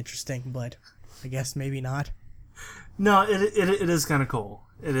find interesting, but I guess maybe not. No, it is kind of cool.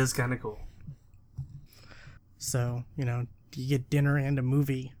 It is kind of cool. So you get dinner and a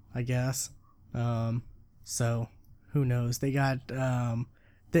movie, I guess. So who knows? They got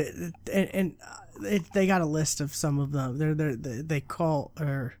they got a list of some of them. They call,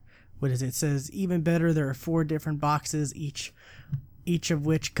 or what is it? It says even better. There are 4 different boxes, each of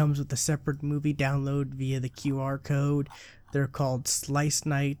which comes with a separate movie download via the QR code. They're called Slice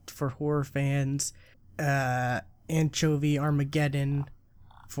Night for horror fans, Anchovy Armageddon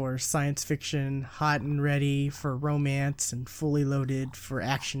for science fiction, Hot and Ready for romance, and Fully Loaded for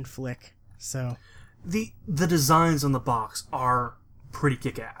action flick. So the designs on the box are pretty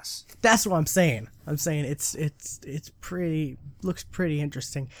kick-ass. That's what I'm saying. I'm saying it's pretty, looks pretty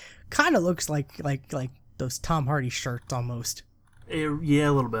interesting. Kind of looks like those Tom Hardy shirts almost. Yeah,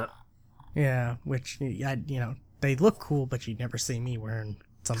 a little bit. Yeah, which they look cool, but you'd never see me wearing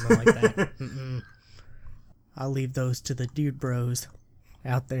something like that. I'll leave those to the dude bros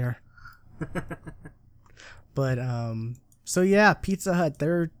out there. But so yeah, Pizza Hut,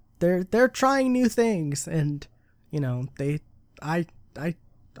 they're trying new things, and you know, I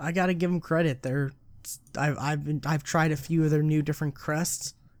gotta give them credit. I've tried a few of their new different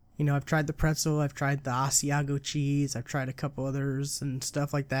crusts. You know, I've tried the pretzel, I've tried the Asiago cheese, I've tried a couple others and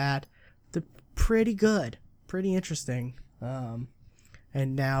stuff like that. They're pretty good, pretty interesting. And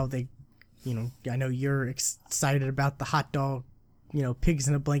now they, you know, I know you're excited about the hot dog, you know, pigs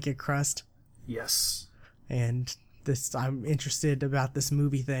in a blanket crust. Yes. And I'm interested about this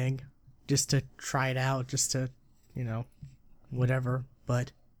movie thing, just to try it out, just to, you know, whatever.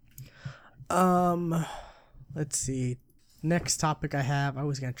 But, let's see. Next topic I have, I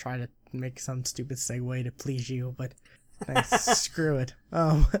was going to try to make some stupid segue to please you, but screw it.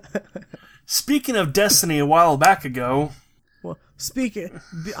 Speaking of Destiny a while back ago. Well,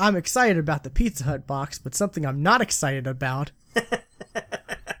 I'm excited about the Pizza Hut box, but something I'm not excited about.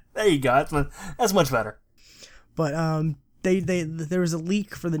 There you go. That's much better. But there was a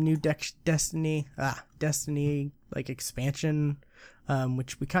leak for the new Destiny like expansion,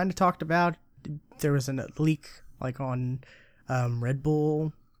 which we kind of talked about. There was a leak like on Red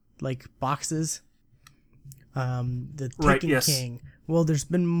Bull like boxes. The Taken King. Well, there's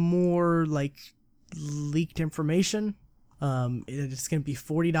been more like leaked information. It's going to be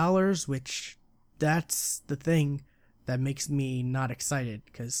 $40, which that's the thing that makes me not excited,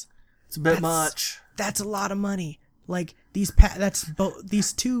 because it's a bit much. That's a lot of money. Like these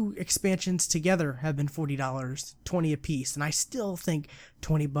two expansions together have been $40, $20 a piece, and I still think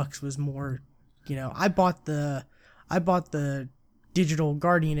 $20 was more. You know, I bought the digital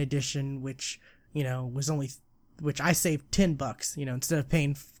Guardian edition, which, you know, which I saved $10. You know, instead of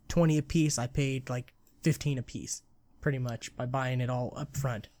paying $20 a piece, I paid like $15 a piece, pretty much, by buying it all up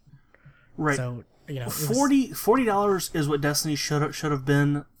front. Right. So, you know, $40 is what Destiny should have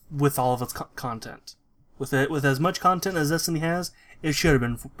been with all of its content. With as much content as Destiny has, it should have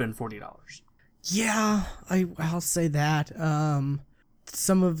been $40. Yeah, I'll say that.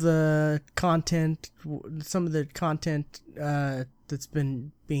 Some of the content that's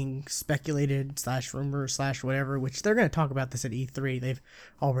been being speculated / rumor / whatever, which they're going to talk about this at E3. They've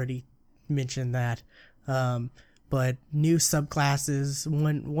already mentioned that. But new subclasses,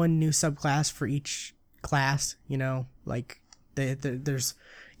 one new subclass for each class. You know, like there's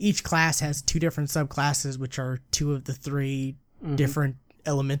each class has 2 different subclasses, which are 2 of the 3 different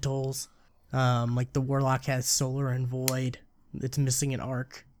elementals. Like the Warlock has Solar and Void. It's missing an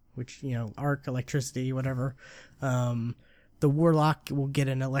Arc, which, you know, Arc, electricity, whatever. The Warlock will get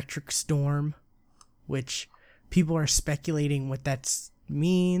an Electric Storm, which people are speculating what that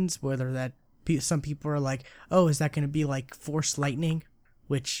means, whether that some people are like, oh, is that going to be like Force Lightning?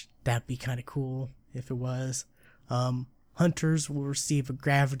 Which, that'd be kind of cool if it was. Hunters will receive a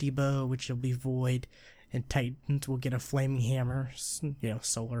Gravity Bow, which will be Void, and Titans will get a Flaming Hammer, you know,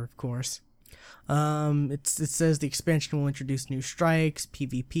 Solar, of course. It says the expansion will introduce new strikes,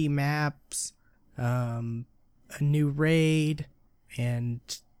 PvP maps, a new raid, and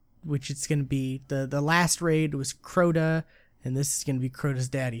which it's going to be, the last raid was Crota, and this is going to be Crota's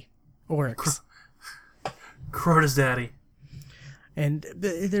daddy, Oryx. Crota's daddy. And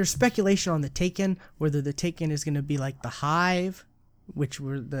there's speculation on the Taken, whether the Taken is going to be like the Hive, which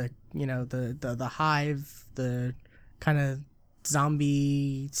were the Hive, the kind of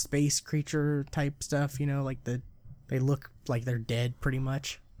zombie space creature type stuff, you know, like they look like they're dead pretty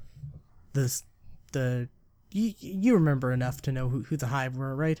much. You remember enough to know who the Hive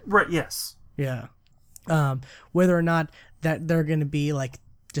were, right? Right, yes. Yeah. Whether or not that they're going to be like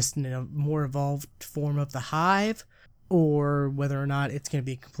just in a more evolved form of the Hive, or whether or not it's going to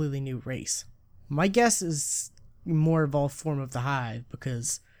be a completely new race. My guess is more evolved form of the Hive,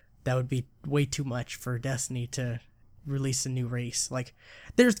 because that would be way too much for Destiny to release a new race. Like,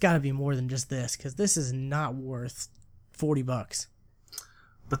 there's got to be more than just this, because this is not worth $40.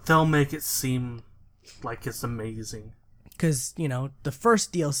 But they'll make it seem like it's amazing. Because, you know, the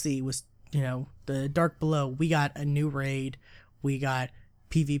first DLC was, you know, the Dark Below. We got a new raid. We got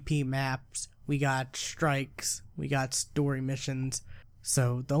PvP maps. We got strikes. We got story missions.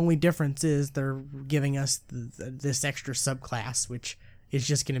 So the only difference is they're giving us this extra subclass, which is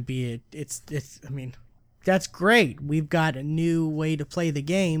just going to be I mean, that's great. We've got a new way to play the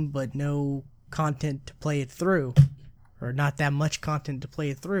game, but no content to play it through, or not that much content to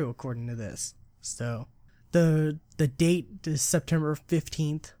play it through, according to this. So the date is September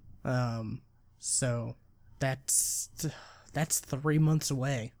 15th. So that's 3 months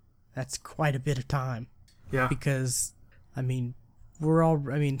away. That's quite a bit of time. Yeah. Because, I mean, we're all.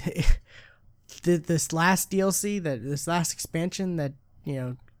 I mean, this last DLC, this last expansion that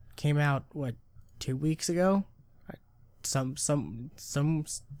came out 2 weeks ago, some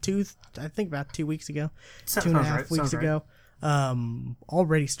two I think about 2 weeks ago, Sounds 2.5 right. weeks Sounds ago.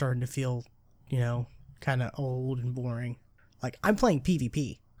 Already starting to feel kind of old and boring. Like I'm playing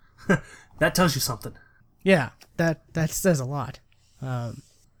PvP. That tells you something. Yeah, that says a lot.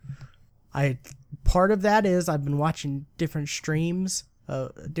 Part of that is I've been watching different streams,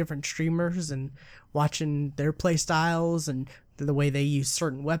 different streamers, and watching their play styles and the way they use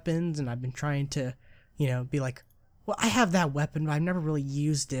certain weapons, and I've been trying to, be like, well, I have that weapon, but I've never really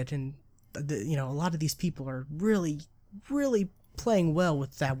used it, and a lot of these people are really, really playing well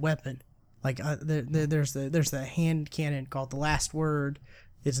with that weapon. Like there's the hand cannon called the Last Word.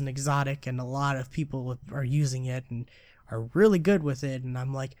 It's an exotic, and a lot of people are using it and are really good with it. And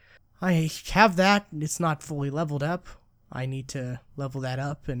I'm like, I have that. It's not fully leveled up. I need to level that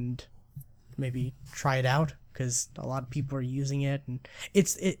up and maybe try it out because a lot of people are using it. And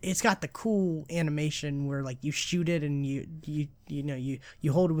it's got the cool animation where like you shoot it and you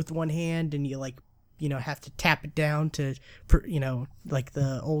hold it with one hand and you have to tap it down to like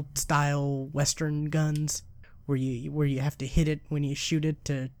the old style Western guns. Where you have to hit it when you shoot it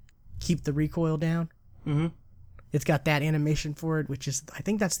to keep the recoil down. Mm-hmm. It's got that animation for it, which is I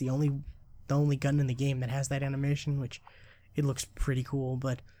think that's the only gun in the game that has that animation, which it looks pretty cool.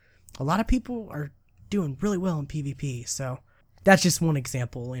 But a lot of people are doing really well in PvP, so that's just one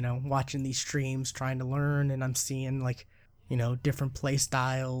example. Watching these streams, trying to learn, and I'm seeing different play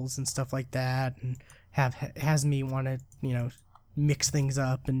styles and stuff like that, and has me want to mix things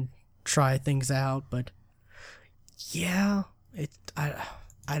up and try things out, but. Yeah,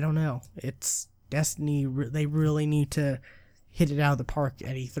 I don't know. It's Destiny. They really need to hit it out of the park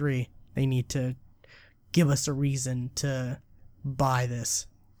at E3. They need to give us a reason to buy this.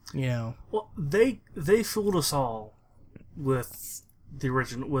 Well, they fooled us all with the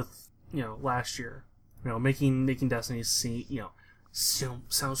original last year. Making Destiny sound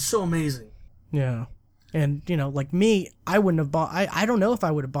so amazing. Yeah, and like me, I wouldn't have bought. I don't know if I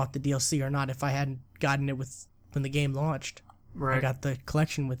would have bought the DLC or not if I hadn't gotten it when the game launched. Right. I got the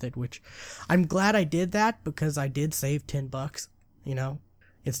collection with it, which I'm glad I did that because I did save $10.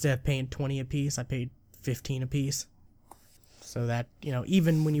 Instead of paying 20 a piece, I paid 15 a piece. So that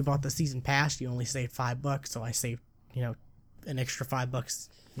even when you bought the season pass, you only saved $5. So I saved an extra $5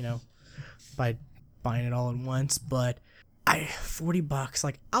 by buying it all at once. But $40,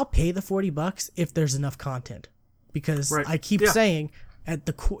 like I'll pay the $40 if there's enough content, because right. I keep saying at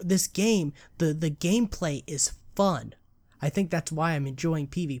the core, this game, the gameplay is fun. I think that's why I'm enjoying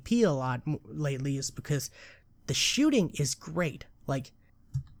PvP a lot lately, is because the shooting is great. Like,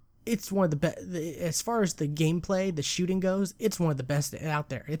 it's one of the best, as far as the gameplay, the shooting goes, it's one of the best out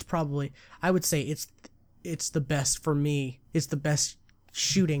there. It's probably, I would say it's the best for me. It's the best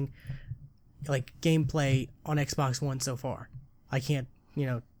shooting, like, gameplay on Xbox One so far. I can't,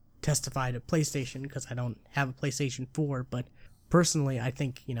 testify to PlayStation because I don't have a PlayStation 4, but personally, I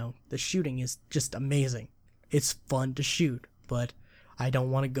think, the shooting is just amazing. It's fun to shoot, but I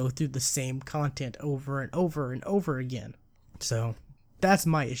don't want to go through the same content over and over and over again. So that's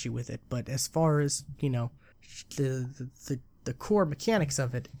my issue with it. But as far as, the core mechanics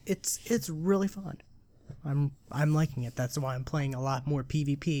of it, it's really fun. I'm liking it. That's why I'm playing a lot more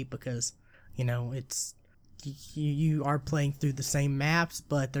PvP, because, it's you are playing through the same maps,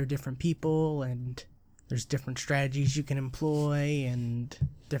 but they're different people, and there's different strategies you can employ and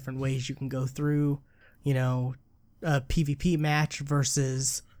different ways you can go through, a PvP match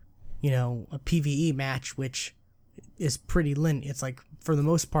versus, a PvE match, which is pretty linear. It's like, for the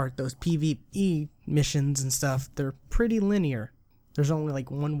most part, those PvE missions and stuff, they're pretty linear. There's only like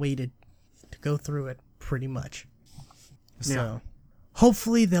one way to go through it, pretty much. So,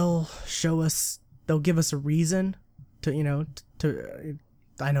 hopefully they'll give us a reason to,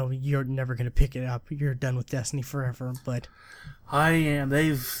 I know you're never going to pick it up. You're done with Destiny forever, but I am.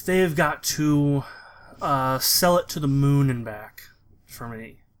 They've got to sell it to the moon and back for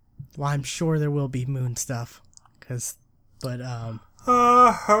me. Well, I'm sure there will be moon stuff,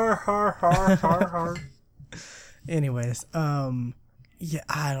 anyways, yeah,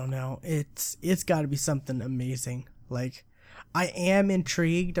 I don't know. It's got to be something amazing. Like, I am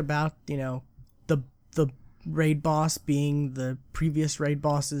intrigued about, the raid boss being the previous raid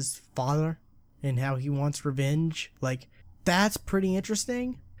boss's father and how he wants revenge. Like, that's pretty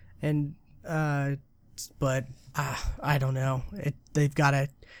interesting. And but I don't know. It's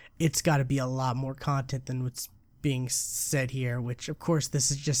got to be a lot more content than what's being said here, which of course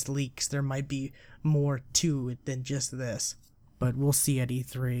this is just leaks. There might be more to it than just this. but we'll see at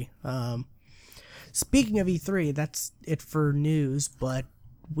E3. Speaking of E3, that's it for news, but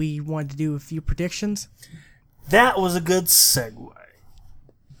we wanted to do a few predictions. That was a good segue.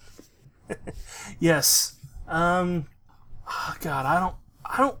 Yes. God, I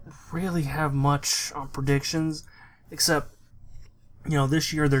don't really have much on predictions, except,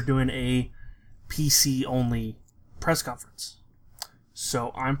 this year they're doing a PC-only press conference.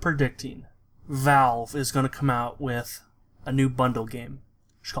 So I'm predicting Valve is going to come out with a new bundle game.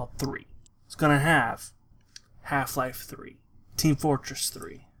 It's called 3. It's going to have Half-Life 3, Team Fortress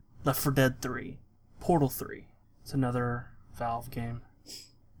 3, Left 4 Dead 3, Portal 3. It's another Valve game.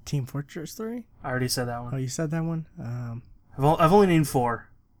 Team Fortress 3? I already said that one. Oh, you said that one? I've only named 4.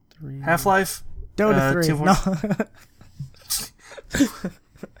 3. Half-Life. Dota 3. Team No.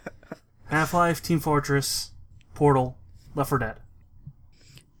 Half-Life, Team Fortress, Portal, Left 4 Dead.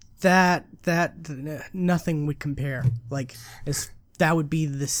 That nothing would compare. Like, that would be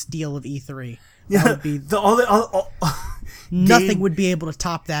the steal of E3. That would be nothing would be able to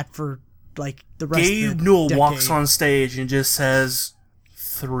top that for like the rest Gabe of the Newell decade. walks on stage and just says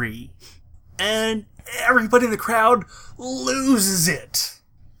 3, and everybody in the crowd loses it.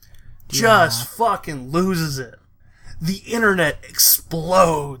 Just fucking loses it. The internet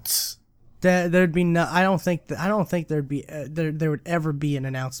explodes. There'd be no. I don't think there'd be there would ever be an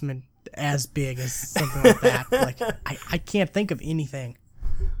announcement as big as something like that. Like I can't think of anything.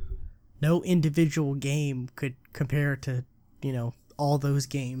 No individual game could compare to all those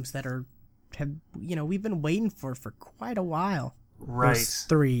games that we've been waiting for quite a while. Right. Those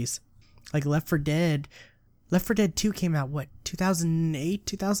 3s, like Left 4 Dead. Left 4 Dead 2 came out 2008,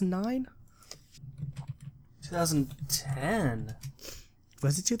 2009. 2010.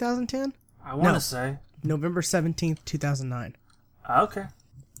 Was it 2010? I want to say November 17th, 2009. Okay.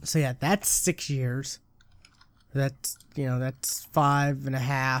 So yeah, that's 6 years. That's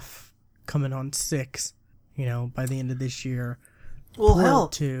 5.5 coming on 6. By the end of this year. Well, Portal hell,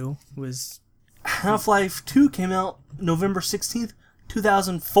 2 was Half-Life 2 came out November 16th,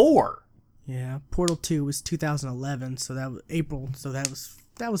 2004. Yeah, Portal 2 was 2011, so that was April, so that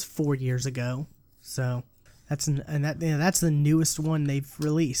was 4 years ago. So that's the newest one they've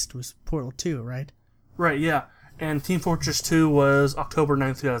released was Portal 2, right? Right, yeah. And Team Fortress 2 was October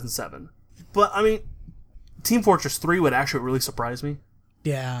 9th, 2007. But I mean, Team Fortress 3 would actually really surprise me.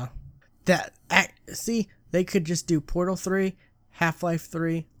 Yeah. See, they could just do Portal 3, Half-Life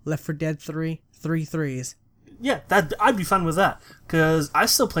 3, Left 4 Dead 3, 3 3s. Yeah, I'd be fine with that, because I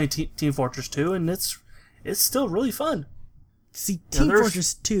still play Team Fortress 2, and it's still really fun. See, Team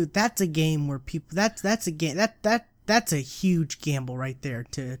Fortress 2, that's a game where people that's a game that's a huge gamble right there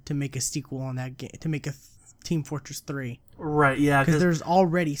to make a sequel on that game, to make a Team Fortress 3. Right, yeah, because there's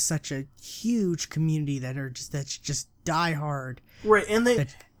already such a huge community that's just die hard. Right,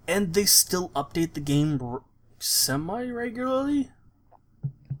 and they still update the game semi-regularly.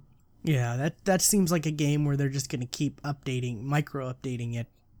 Yeah, that seems like a game where they're just going to keep micro-updating it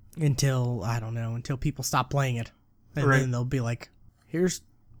until people stop playing it. And then they'll be like, here's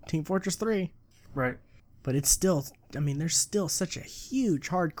Team Fortress 3. Right. But it's still, there's still such a huge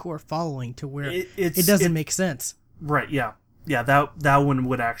hardcore following to where it doesn't make sense. Right, yeah. Yeah, that one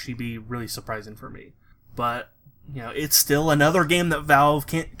would actually be really surprising for me. But, it's still another game that Valve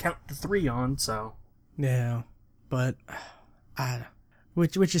can't count to 3 on, so. Yeah, but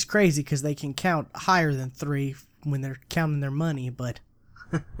which is crazy because they can count higher than 3 when they're counting their money, but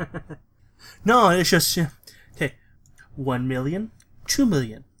no, it's just 1 million, 2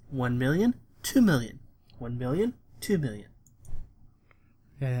 million, 1 million, 2 million, 1 million, 2 million.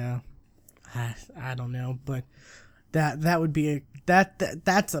 Yeah, I don't know, but that would be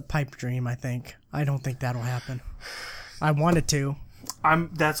that's a pipe dream. I think. I don't think that'll happen. I want it to.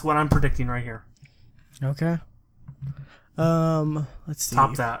 That's what I'm predicting right here. Okay. Let's see.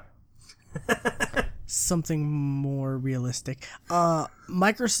 Top that. Something more realistic.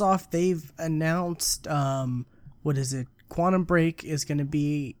 Microsoft, they've announced what is it? Quantum Break is not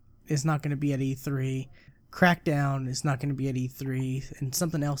going to be at E3. Crackdown is not going to be at E3, and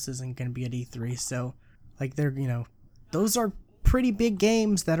something else isn't going to be at E3. So, like, those are pretty big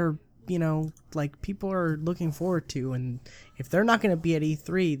games that are, like, people are looking forward to, and if they're not going to be at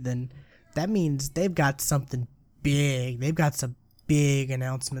E3, then that means they've got something big. They've got some big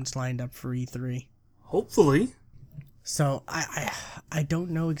announcements lined up for E3. Hopefully. So I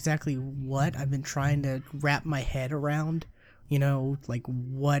don't know exactly what I've been trying to wrap my head around, like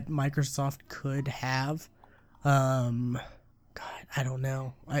what Microsoft could have. God, I don't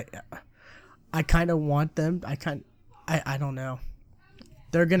know. I kind of want them. I don't know.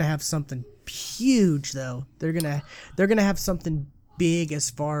 They're gonna have something huge though. They're gonna have something big as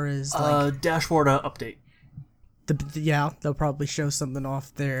far as like dashboard update. Yeah, they'll probably show something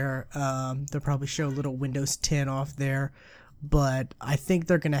off there. They'll probably show a little Windows 10 off there, but I think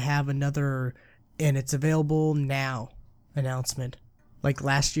they're gonna have another, and it's available now announcement. Like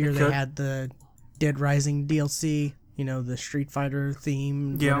last year, they had the Dead Rising DLC. You know, the Street Fighter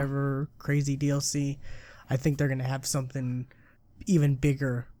theme, whatever crazy DLC. I think they're gonna have something even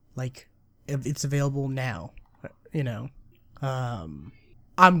bigger. Like if it's available now. You know, I'm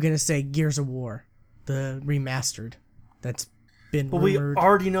gonna say Gears of War, the remastered. That's been rumored. We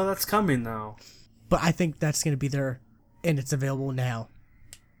already know that's coming though. But I think that's gonna be there, and it's available now.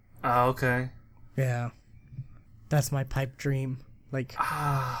 Oh, okay. Yeah, that's my pipe dream. Like,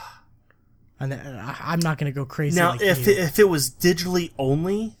 and I'm not gonna go crazy. Now, like if it was digitally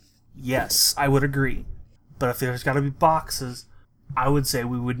only, yes, I would agree. But if there's got to be boxes, I would say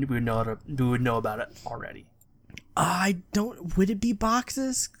we would know about it already. Would it be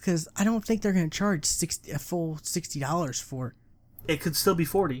boxes? Because I don't think they're gonna charge a full $60 for it. It could still be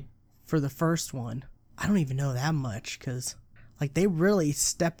 $40 for the first one. I don't even know that much because, like, they really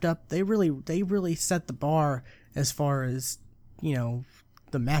stepped up. They really set the bar as far as, you know,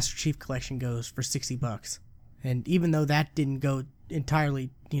 the Master Chief Collection goes for $60. And even though that didn't go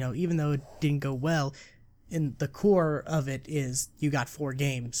entirely, you know, even though it didn't go well, in the core of it is you got 4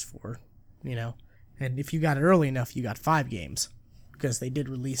 games for, you know, and if you got it early enough, you got 5 games because they did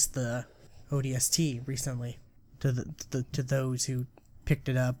release the ODST recently to to those who picked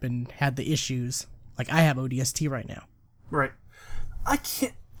it up and had the issues. Like I have ODST right now. Right. I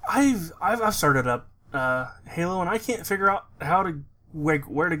can't. I've started up Halo and I can't figure out how to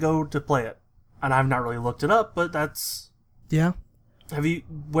where to go to play it, and I've not really looked it up. But that's Have you?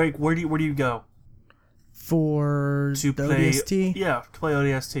 Where do you go for to the play ODST? Yeah, to play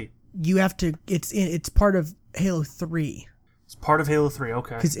ODST. You have to. It's part of Halo 3. It's part of Halo 3.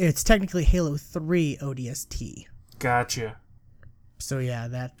 Okay. Because it's technically Halo 3 ODST. Gotcha. So yeah,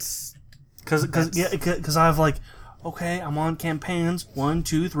 that's because I've like, okay, I'm on campaigns 1,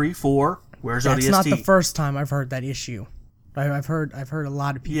 2, 3, 4. Where's that's ODST? That's not the first time I've heard that issue. I've heard a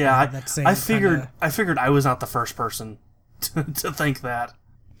lot of people have that same. I figured I was not the first person to think that.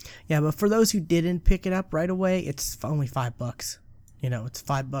 Yeah, but for those who didn't pick it up right away, it's only $5. You know, it's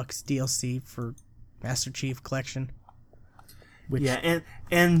 $5 DLC for Master Chief Collection. Which, yeah,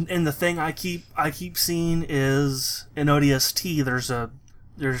 and the thing I keep seeing is in ODST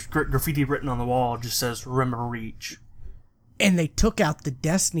there's graffiti written on the wall, it just says "Remember Reach." And they took out the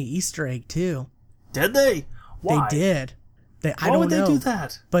Destiny Easter egg too. Did they? Why? They did. Why would they do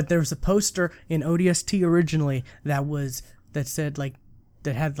that? But there was a poster in ODST originally that said like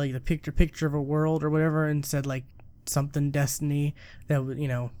that had like the picture of a world or whatever, and said like something Destiny that would, you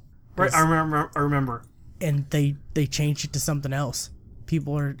know. Right, I remember. And they changed it to something else.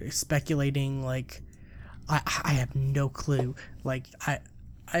 People are speculating like I have no clue. Like I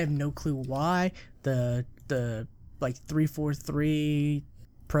have no clue why the like 343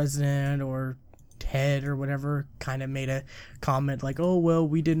 president or head or whatever kind of made a comment like, oh well,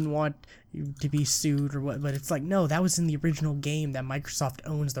 we didn't want you to be sued or what, but it's like, no, that was in the original game that Microsoft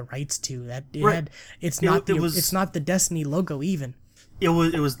owns the rights to. That it right. had it's not the Destiny logo even. It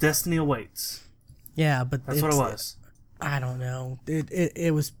was Destiny Awaits. Yeah, but that's what it was. I don't know.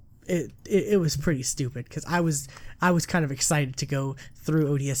 It was pretty stupid because I was kind of excited to go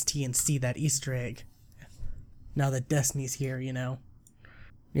through ODST and see that Easter egg. Now that Destiny's here, you know.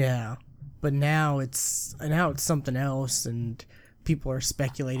 Yeah, but now it's something else, and people are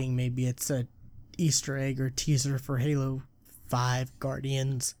speculating maybe it's a Easter egg or teaser for Halo 5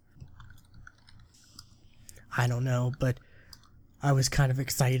 Guardians. I don't know, but I was kind of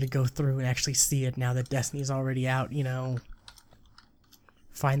excited to go through and actually see it now that Destiny's already out, you know.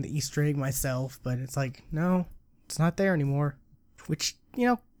 Find the Easter egg myself, but it's like, no, it's not there anymore. Which, you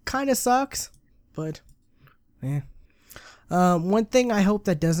know, kind of sucks, but, one thing I hope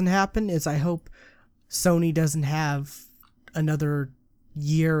that doesn't happen is I hope Sony doesn't have another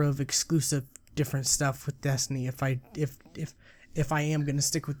year of exclusive different stuff with Destiny. If I am going to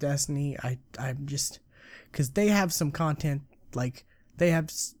stick with Destiny, I'm just, because they have some content. Like, they have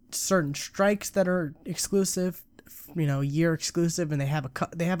certain strikes that are exclusive, you know, year exclusive, and they have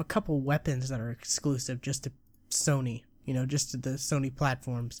a couple weapons that are exclusive just to Sony, you know, just to the Sony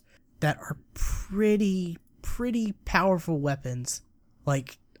platforms that are pretty powerful weapons.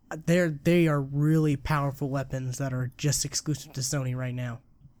 Like, they are really powerful weapons that are just exclusive to Sony right now.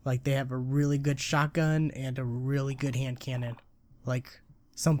 Like, they have a really good shotgun and a really good hand cannon. Like,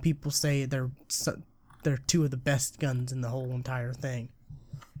 some people say they're two of the best guns in the whole entire thing.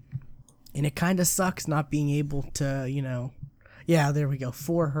 And it kind of sucks not being able to, yeah, there we go.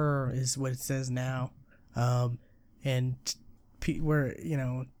 For her is what it says now. And where,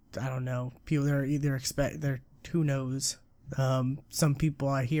 I don't know. People are either who knows. Some people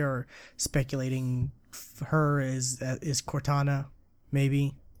I hear are speculating her is Cortana,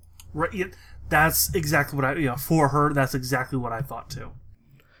 maybe. Right. Yeah, that's exactly what for her, that's exactly what I thought too.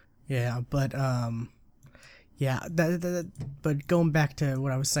 Yeah, but, yeah, but going back to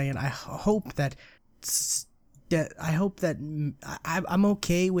what I was saying, I hope that I'm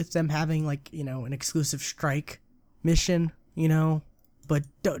okay with them having, like, an exclusive strike mission, but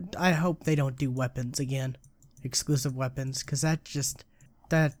I hope they don't do weapons again, exclusive weapons, because that just,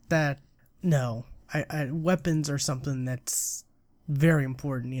 no, weapons are something that's very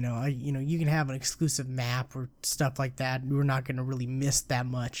important, you can have an exclusive map or stuff like that, we're not going to really miss that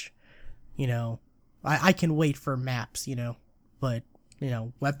much, I can wait for maps, but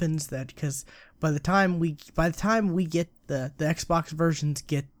weapons because by the time we get the Xbox versions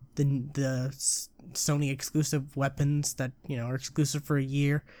get the Sony exclusive weapons that are exclusive for a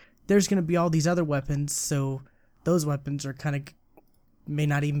year, there's gonna be all these other weapons, so those weapons are may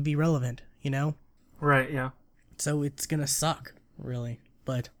not even be relevant, Right. Yeah. So it's gonna suck, really.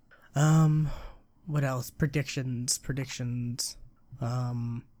 But what else? Predictions.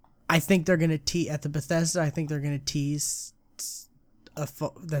 I think they're gonna at the Bethesda. I think they're gonna tease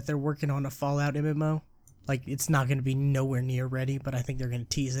that they're working on a Fallout MMO. Like, it's not gonna be nowhere near ready, but I think they're gonna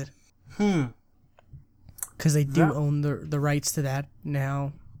tease it. Because they do own the rights to that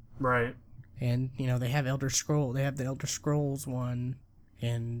now. Right. And they have Elder Scroll. They have the Elder Scrolls one,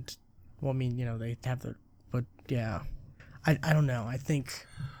 and they have the. But yeah, I don't know. I think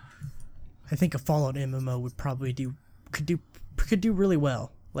a Fallout MMO would probably could do really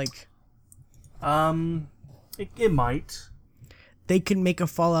well. Like, it might. They could make a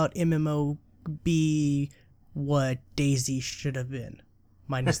Fallout MMO be what DayZ should have been,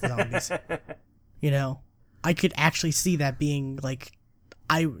 minus the zombies. I could actually see that being like,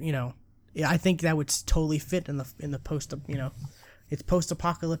 I think that would totally fit in the post, it's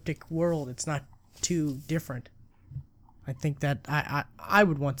post-apocalyptic world. It's not too different. I think that I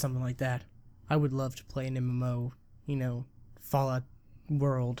would want something like that. I would love to play an MMO, Fallout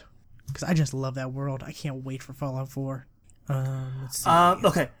world, because I just love that world. I can't wait for Fallout 4. Let's see.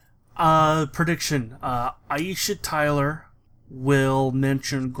 Okay. Prediction. Aisha Tyler will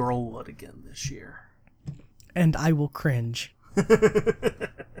mention Girlwood again this year. And I will cringe.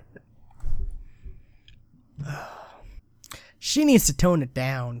 She needs to tone it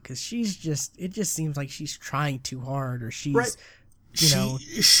down, because it just seems like she's trying too hard, or she's, right.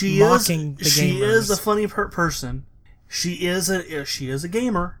 She mocking the gamers. She is a funny person. She is a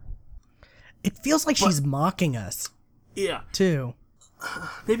gamer. It feels like she's mocking us. Yeah. Too.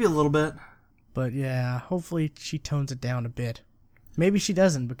 Maybe a little bit. But yeah, hopefully she tones it down a bit. Maybe she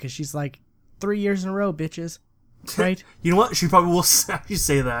doesn't, because she's like, 3 years in a row, bitches. Right? You know what? She probably will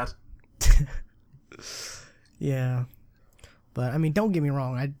say that. Yeah. But, don't get me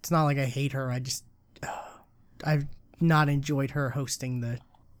wrong. It's not like I hate her. I've not enjoyed her hosting the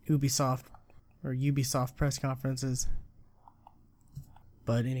Ubisoft press conferences.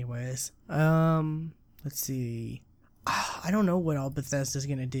 But anyways, let's see. I don't know what all Bethesda's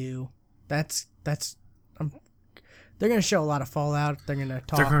gonna do. They're gonna show a lot of Fallout. They're gonna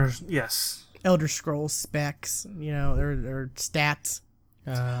talk. Yes. Elder Scrolls specs. Their stats.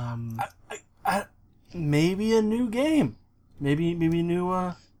 Maybe a new game. Maybe a new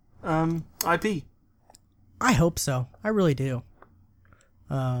IP. I hope so. I really do.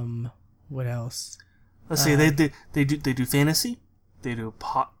 What else? Let's see. They do fantasy. They do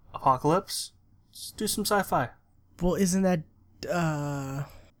apocalypse. Let's do some sci-fi. Well, isn't that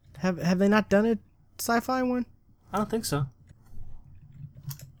have they not done a sci-fi one? I don't think so.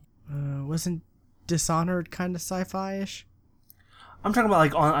 Wasn't Dishonored kind of sci-fi-ish? I'm talking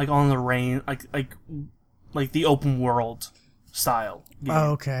about on the rain, like the open world style game.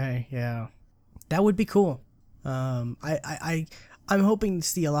 Oh, okay, yeah, that would be cool. I'm hoping to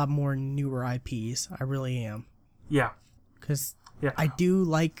see a lot more newer IPs. I really am. Yeah. Because yeah. I do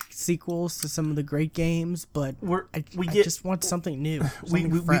like sequels to some of the great games, but I just want something new,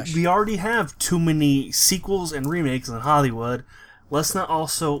 something fresh. We already have too many sequels and remakes in Hollywood. Let's not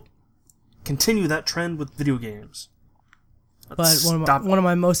also continue that trend with video games. But one of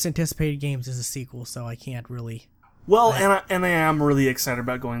my most anticipated games is a sequel, so I can't really. Well, and I am really excited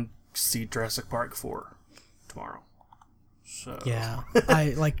about going to see Jurassic Park 4 tomorrow. So yeah,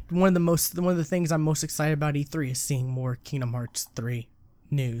 I like one of the things I'm most excited about E3 is seeing more Kingdom Hearts 3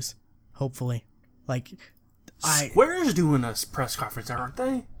 news. Hopefully, Square's doing a press conference, aren't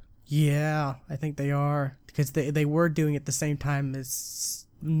they? Yeah, I think they are because they were doing it the same time as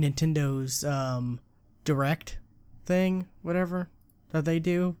Nintendo's Direct thing, whatever that they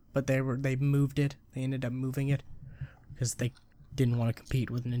do, but they moved it. They ended up moving it because they didn't want to compete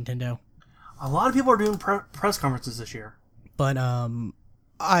with Nintendo. A lot of people are doing press conferences this year. But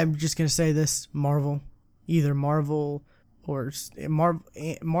I'm just gonna say this: either Marvel or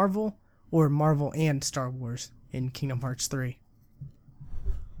Marvel and Star Wars in Kingdom Hearts 3.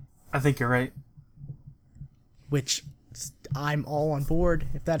 I think you're right. Which I'm all on board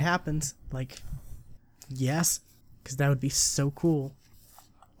if that happens. Like, yes, because that would be so cool.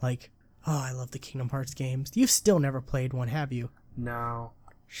 Like, oh, I love the Kingdom Hearts games. You've still never played one, have you? No.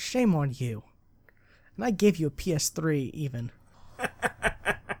 Shame on you. And I gave you a PS3 even.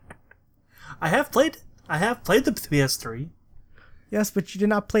 I have played the PS3. Yes, but you did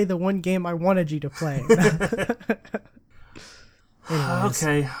not play the one game I wanted you to play. Anyways.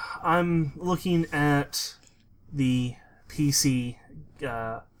 Okay, I'm looking at the PC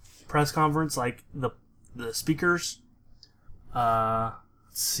press conference, like the speakers. Let's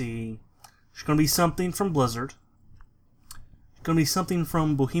see. There's going to be something from Blizzard. There's going to be something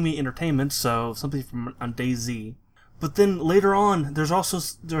from Bohemia Entertainment, so something from on DayZ. But then later on, there's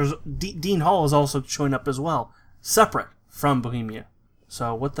Dean Hall is also showing up as well, separate from Bohemia.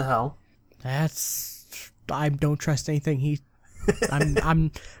 So what the hell? I don't trust anything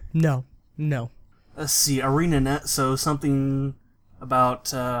no. Let's see, ArenaNet, so something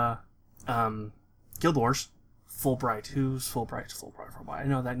about Guild Wars. Fulbright. Who's Fulbright? I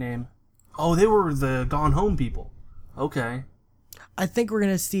know that name. Oh, they were the Gone Home people. Okay. I think we're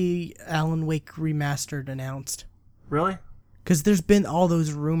going to see Alan Wake Remastered announced. Really? Because there's been all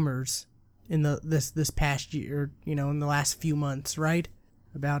those rumors in this past year, in the last few months, right?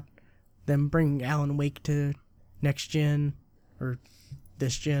 About them bringing Alan Wake to next gen or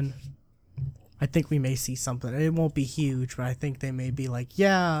this gen. I think we may see something. It won't be huge, but I think they may be like,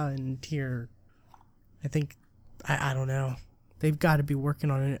 yeah, and here. I think, I don't know. They've got to be working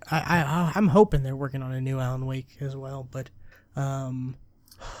on it. I'm hoping they're working on a new Alan Wake as well, but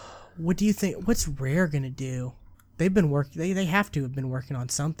what do you think? What's Rare gonna do? They've been they have to have been working on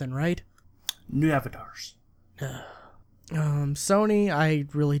something, right? New avatars. Sony, I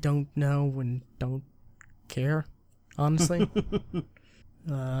really don't know and don't care, honestly.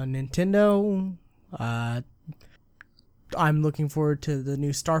 Nintendo, I'm looking forward to the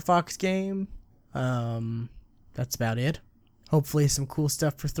new Star Fox game. That's about it. Hopefully some cool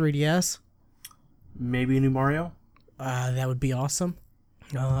stuff for 3DS. Maybe a new Mario? That would be awesome.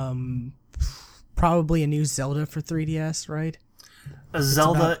 Probably a new Zelda for 3DS, right?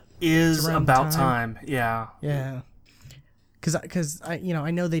 Zelda is about time. Yeah. Yeah. Because I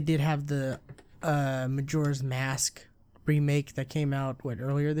know they did have the Majora's Mask remake that came out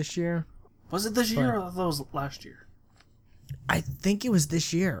earlier this year. Was it this year or was last year? I think it was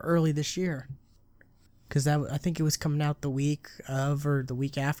this year, early this year. Because I think it was coming out the week of or the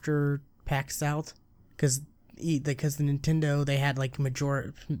week after PAX South. Because the Nintendo, they had like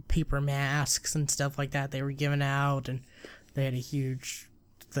Majora paper masks and stuff like that they were giving out, and they had a huge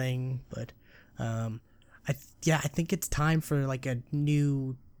thing. But I think it's time for like a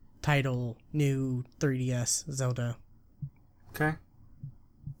new title, new 3DS Zelda. Okay.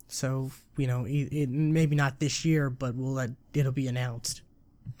 So it maybe not this year, but it'll be announced.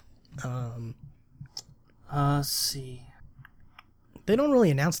 Let's see. They don't really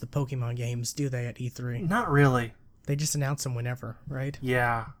announce the Pokemon games, do they, at E3? Not really. They just announce them whenever, right?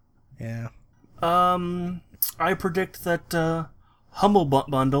 Yeah. Yeah. I predict that Humble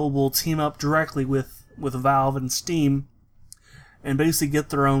Bundle will team up directly with Valve and Steam and basically get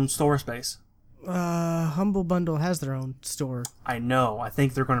their own store space. Humble Bundle has their own store. I know. I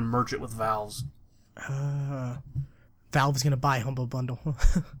think they're going to merge it with Valve's. Valve's going to buy Humble Bundle.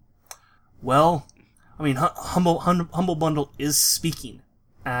 Well, I mean, Humble Bundle is speaking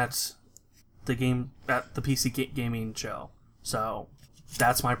at the PC gaming show, so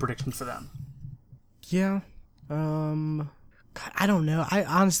that's my prediction for them. Yeah. God, I don't know. I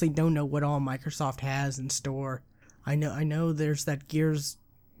honestly don't know what all Microsoft has in store. I know there's that Gears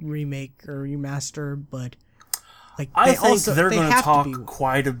remake or remaster, but I think they're going to talk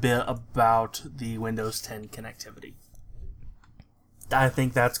quite a bit about the Windows 10 connectivity. I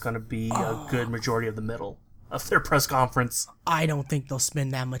think that's going to be a good majority of the middle of their press conference. I don't think they'll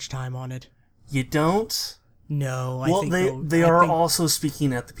spend that much time on it. You don't? No. Well, they are also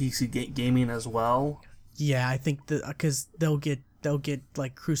speaking at the PC gaming as well. Yeah, I think because they'll get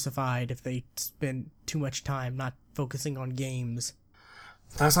like crucified if they spend too much time not focusing on games.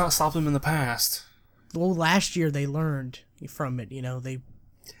 That's not stopped them in the past. Well, last year they learned from it. They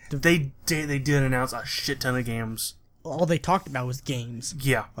They did announce a shit ton of games. All they talked about was games.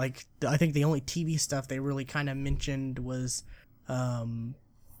 Yeah. Like, I think the only TV stuff they really kind of mentioned was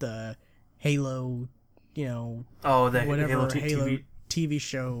the Halo, Halo TV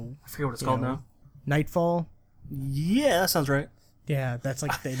show. I forget what it's called now. Nightfall. Yeah, that sounds right. Yeah, that's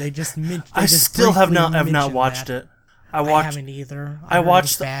like they just mentioned. I still have not watched it. I haven't either. I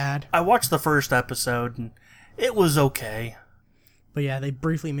watched the first episode and it was okay. But yeah, they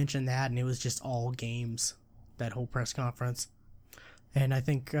briefly mentioned that, and it was just all games. That whole press conference, and I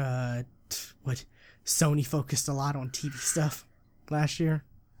think Sony focused a lot on TV stuff last year.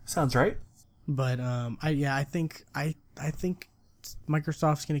 Sounds right. But I think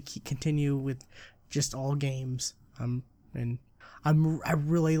Microsoft's gonna continue with just all games. I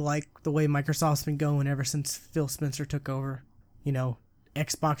really like the way Microsoft's been going ever since Phil Spencer took over.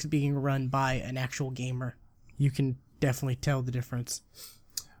 Xbox being run by an actual gamer, you can definitely tell the difference.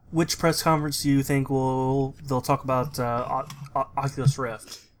 Which press conference do you think they'll talk about Oculus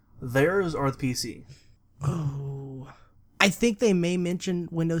Rift? Theirs or the PC? Oh, I think they may mention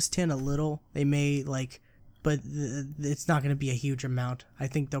Windows 10 a little. They may but it's not going to be a huge amount. I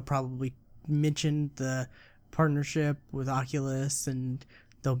think they'll probably mention the partnership with Oculus, and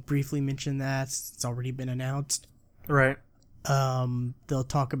they'll briefly mention that. It's already been announced. Right. They'll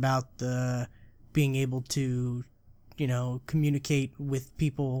talk about the being able to communicate with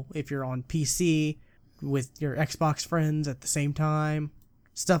people if you're on PC with your Xbox friends at the same time.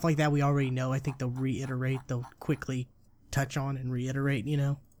 Stuff like that we already know. I think they'll quickly touch on and reiterate,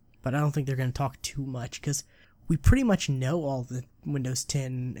 But I don't think they're going to talk too much because we pretty much know all the Windows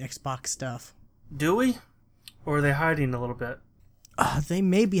 10 Xbox stuff. Do we? Or are they hiding a little bit? They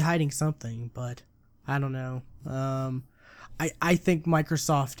may be hiding something, but I don't know. I think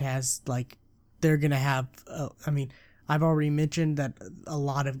Microsoft has, they're going to have, I've already mentioned that a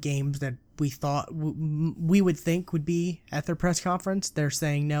lot of games that we thought we would think would be at their press conference, they're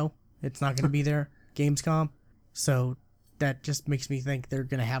saying no, it's not going to be there, Gamescom. So that just makes me think they're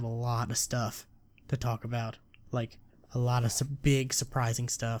going to have a lot of stuff to talk about, like a lot of big surprising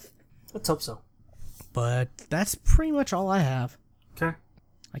stuff. Let's hope so. But that's pretty much all I have. Okay.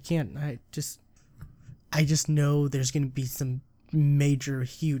 I just know there's going to be some major,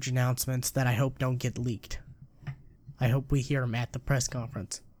 huge announcements that I hope don't get leaked. I hope we hear them at the press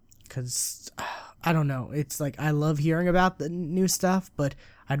conference. Because, I don't know, it's like I love hearing about the new stuff, but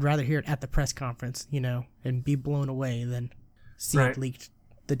I'd rather hear it at the press conference, and be blown away than see it leaked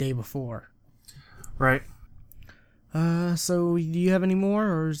the day before. Right. So do you have any more,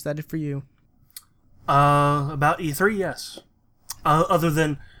 or is that it for you? About E3, yes. Other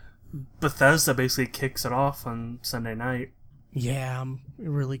than Bethesda basically kicks it off on Sunday night. Yeah, I'm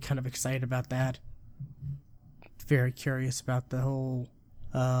really kind of excited about that. Very curious about the whole,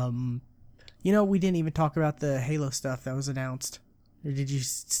 we didn't even talk about the Halo stuff that was announced. Did you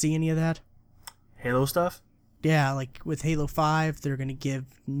see any of that? Halo stuff? Yeah, like with Halo 5, they're going to give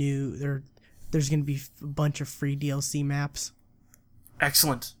there's going to be a bunch of free DLC maps.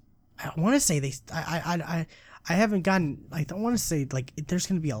 Excellent. I want to say I haven't gotten, I don't want to say, there's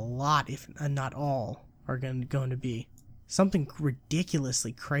going to be a lot, if not all, are going to be. Something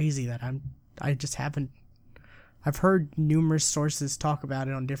ridiculously crazy that I just haven't. I've heard numerous sources talk about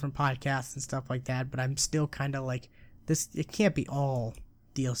it on different podcasts and stuff like that, but I'm still kind of like, this. It can't be all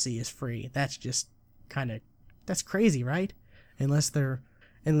DLC is free. That's just that's crazy, right? Unless they're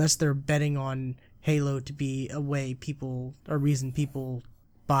betting on Halo to be a reason people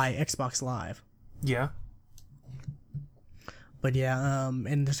buy Xbox Live. Yeah. But yeah,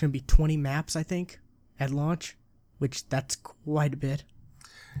 and there's gonna be 20 maps, I think, at launch, which that's quite a bit.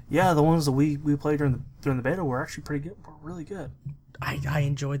 Yeah, the ones that we played during the beta were actually pretty good. Were really good. I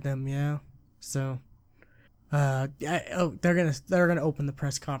enjoyed them. Yeah. So, they're gonna open the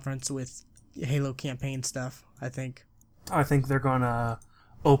press conference with Halo campaign stuff, I think. I think they're gonna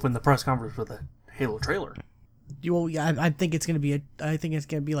open the press conference with a Halo trailer. Well, yeah, I think it's gonna be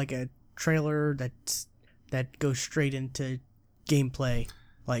like a trailer that goes straight into gameplay.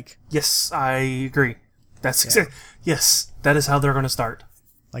 Yes, I agree. Yes, that is how they're gonna start.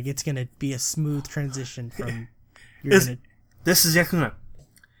 It's gonna be a smooth transition from. This is exactly what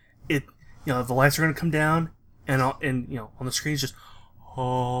it. The lights are gonna come down, and on the screen is just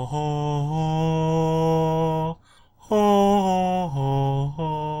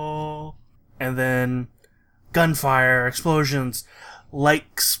and then gunfire, explosions,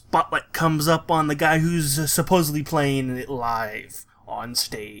 spotlight comes up on the guy who's supposedly playing it live on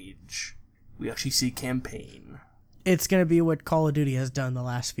stage. We actually see campaign. It's going to be what Call of Duty has done the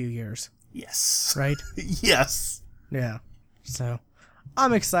last few years. Yes. Right? Yes. Yeah. So,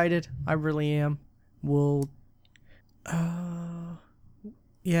 I'm excited. I really am. We'll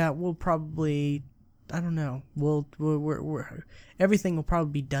we'll probably, I don't know. We're everything will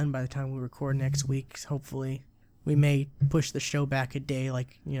probably be done by the time we record next week. Hopefully, we may push the show back a day,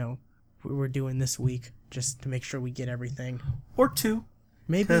 like we're doing this week, just to make sure we get everything. Or 2.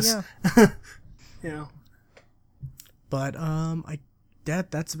 Maybe, yeah. Yeah. But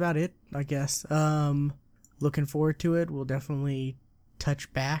that's about it, I guess. Looking forward to it. We'll definitely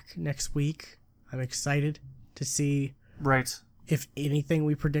touch back next week. I'm excited to see if anything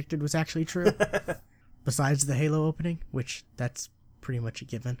we predicted was actually true. Besides the Halo opening, which that's pretty much a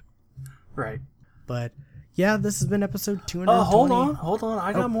given. Right. But yeah, this has been episode 220. Hold on.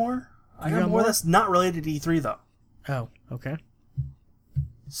 I got more. I got more that's not related to E3 though. Oh, okay.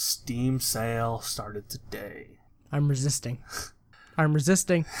 Steam sale started today. I'm resisting.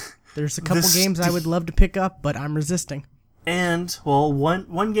 There's a couple games I would love to pick up, but I'm resisting. And, well,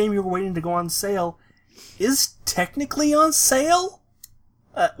 one game you were waiting to go on sale is technically on sale?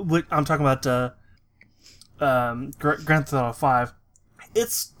 I'm talking about Grand Theft Auto 5.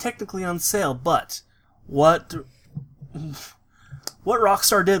 It's technically on sale, but what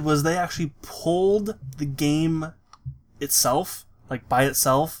Rockstar did was they actually pulled the game itself, like by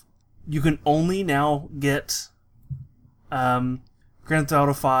itself. You can only now get Grand Theft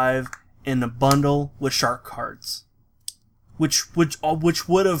Auto 5 in a bundle with shark cards, which would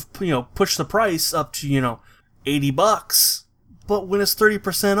have pushed the price up to $80, but when it's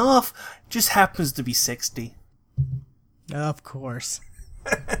 30% off, it just happens to be $60. Of course.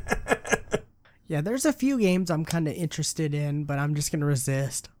 Yeah, there's a few games I'm kind of interested in, but I'm just gonna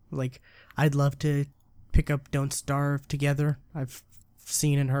resist. Like, I'd love to pick up Don't Starve Together. I've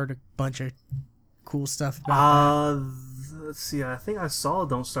seen and heard a bunch of cool stuff about that. Let's see. I think I saw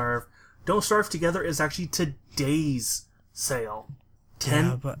Don't Starve. Don't Starve Together is actually today's sale.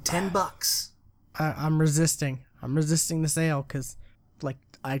 $10. I'm resisting. I'm resisting the sale because, like,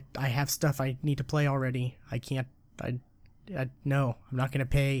 I have stuff I need to play already. I can't. No, I'm not gonna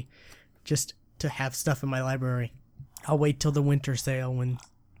pay just to have stuff in my library. I'll wait till the winter sale when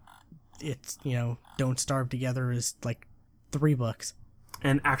it's Don't Starve Together is like $3.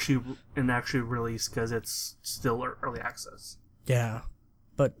 And actually released because it's still early access. Yeah,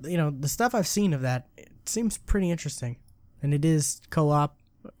 but the stuff I've seen of that, it seems pretty interesting, and it is co-op.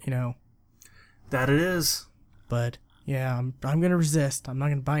 That it is. But yeah, I'm gonna resist. I'm not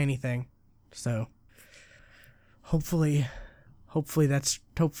gonna buy anything. So hopefully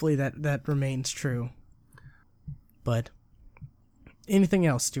that remains true. But anything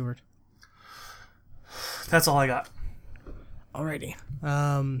else, Stuart? That's all I got. Alrighty.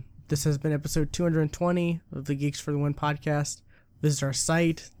 This has been episode 220 of the Geeks for the Win podcast. Visit our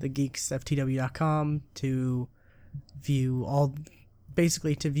site, thegeeksftw.com, to view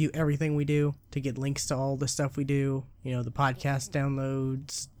everything we do, to get links to all the stuff we do, the podcast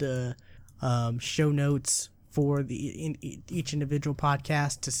downloads, the show notes for each individual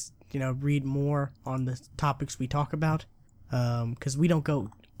podcast, to read more on the topics we talk about, because we don't go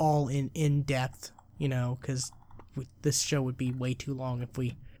all in depth, because this show would be way too long if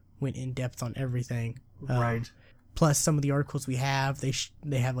we went in depth on everything. Right. Plus, some of the articles we have,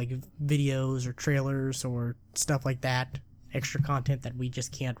 they have like videos or trailers or stuff like that, extra content that we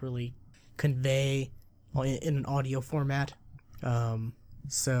just can't really convey in an audio format.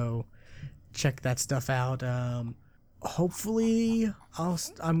 So check that stuff out. Hopefully,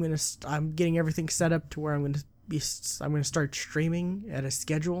 I'm getting everything set up to where I'm gonna start streaming at a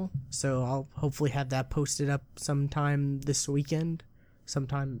schedule. So I'll hopefully have that posted up sometime this weekend,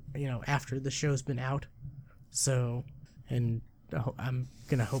 sometime after the show's been out. So, and I'm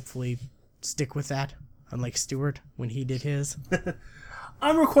gonna hopefully stick with that, unlike Stuart when he did his.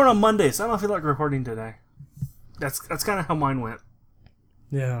 I'm recording on Mondays. So I don't feel like recording today. That's kind of how mine went.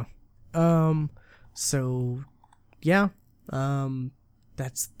 Yeah. So, yeah.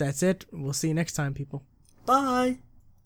 That's it. We'll see you next time, people. Bye.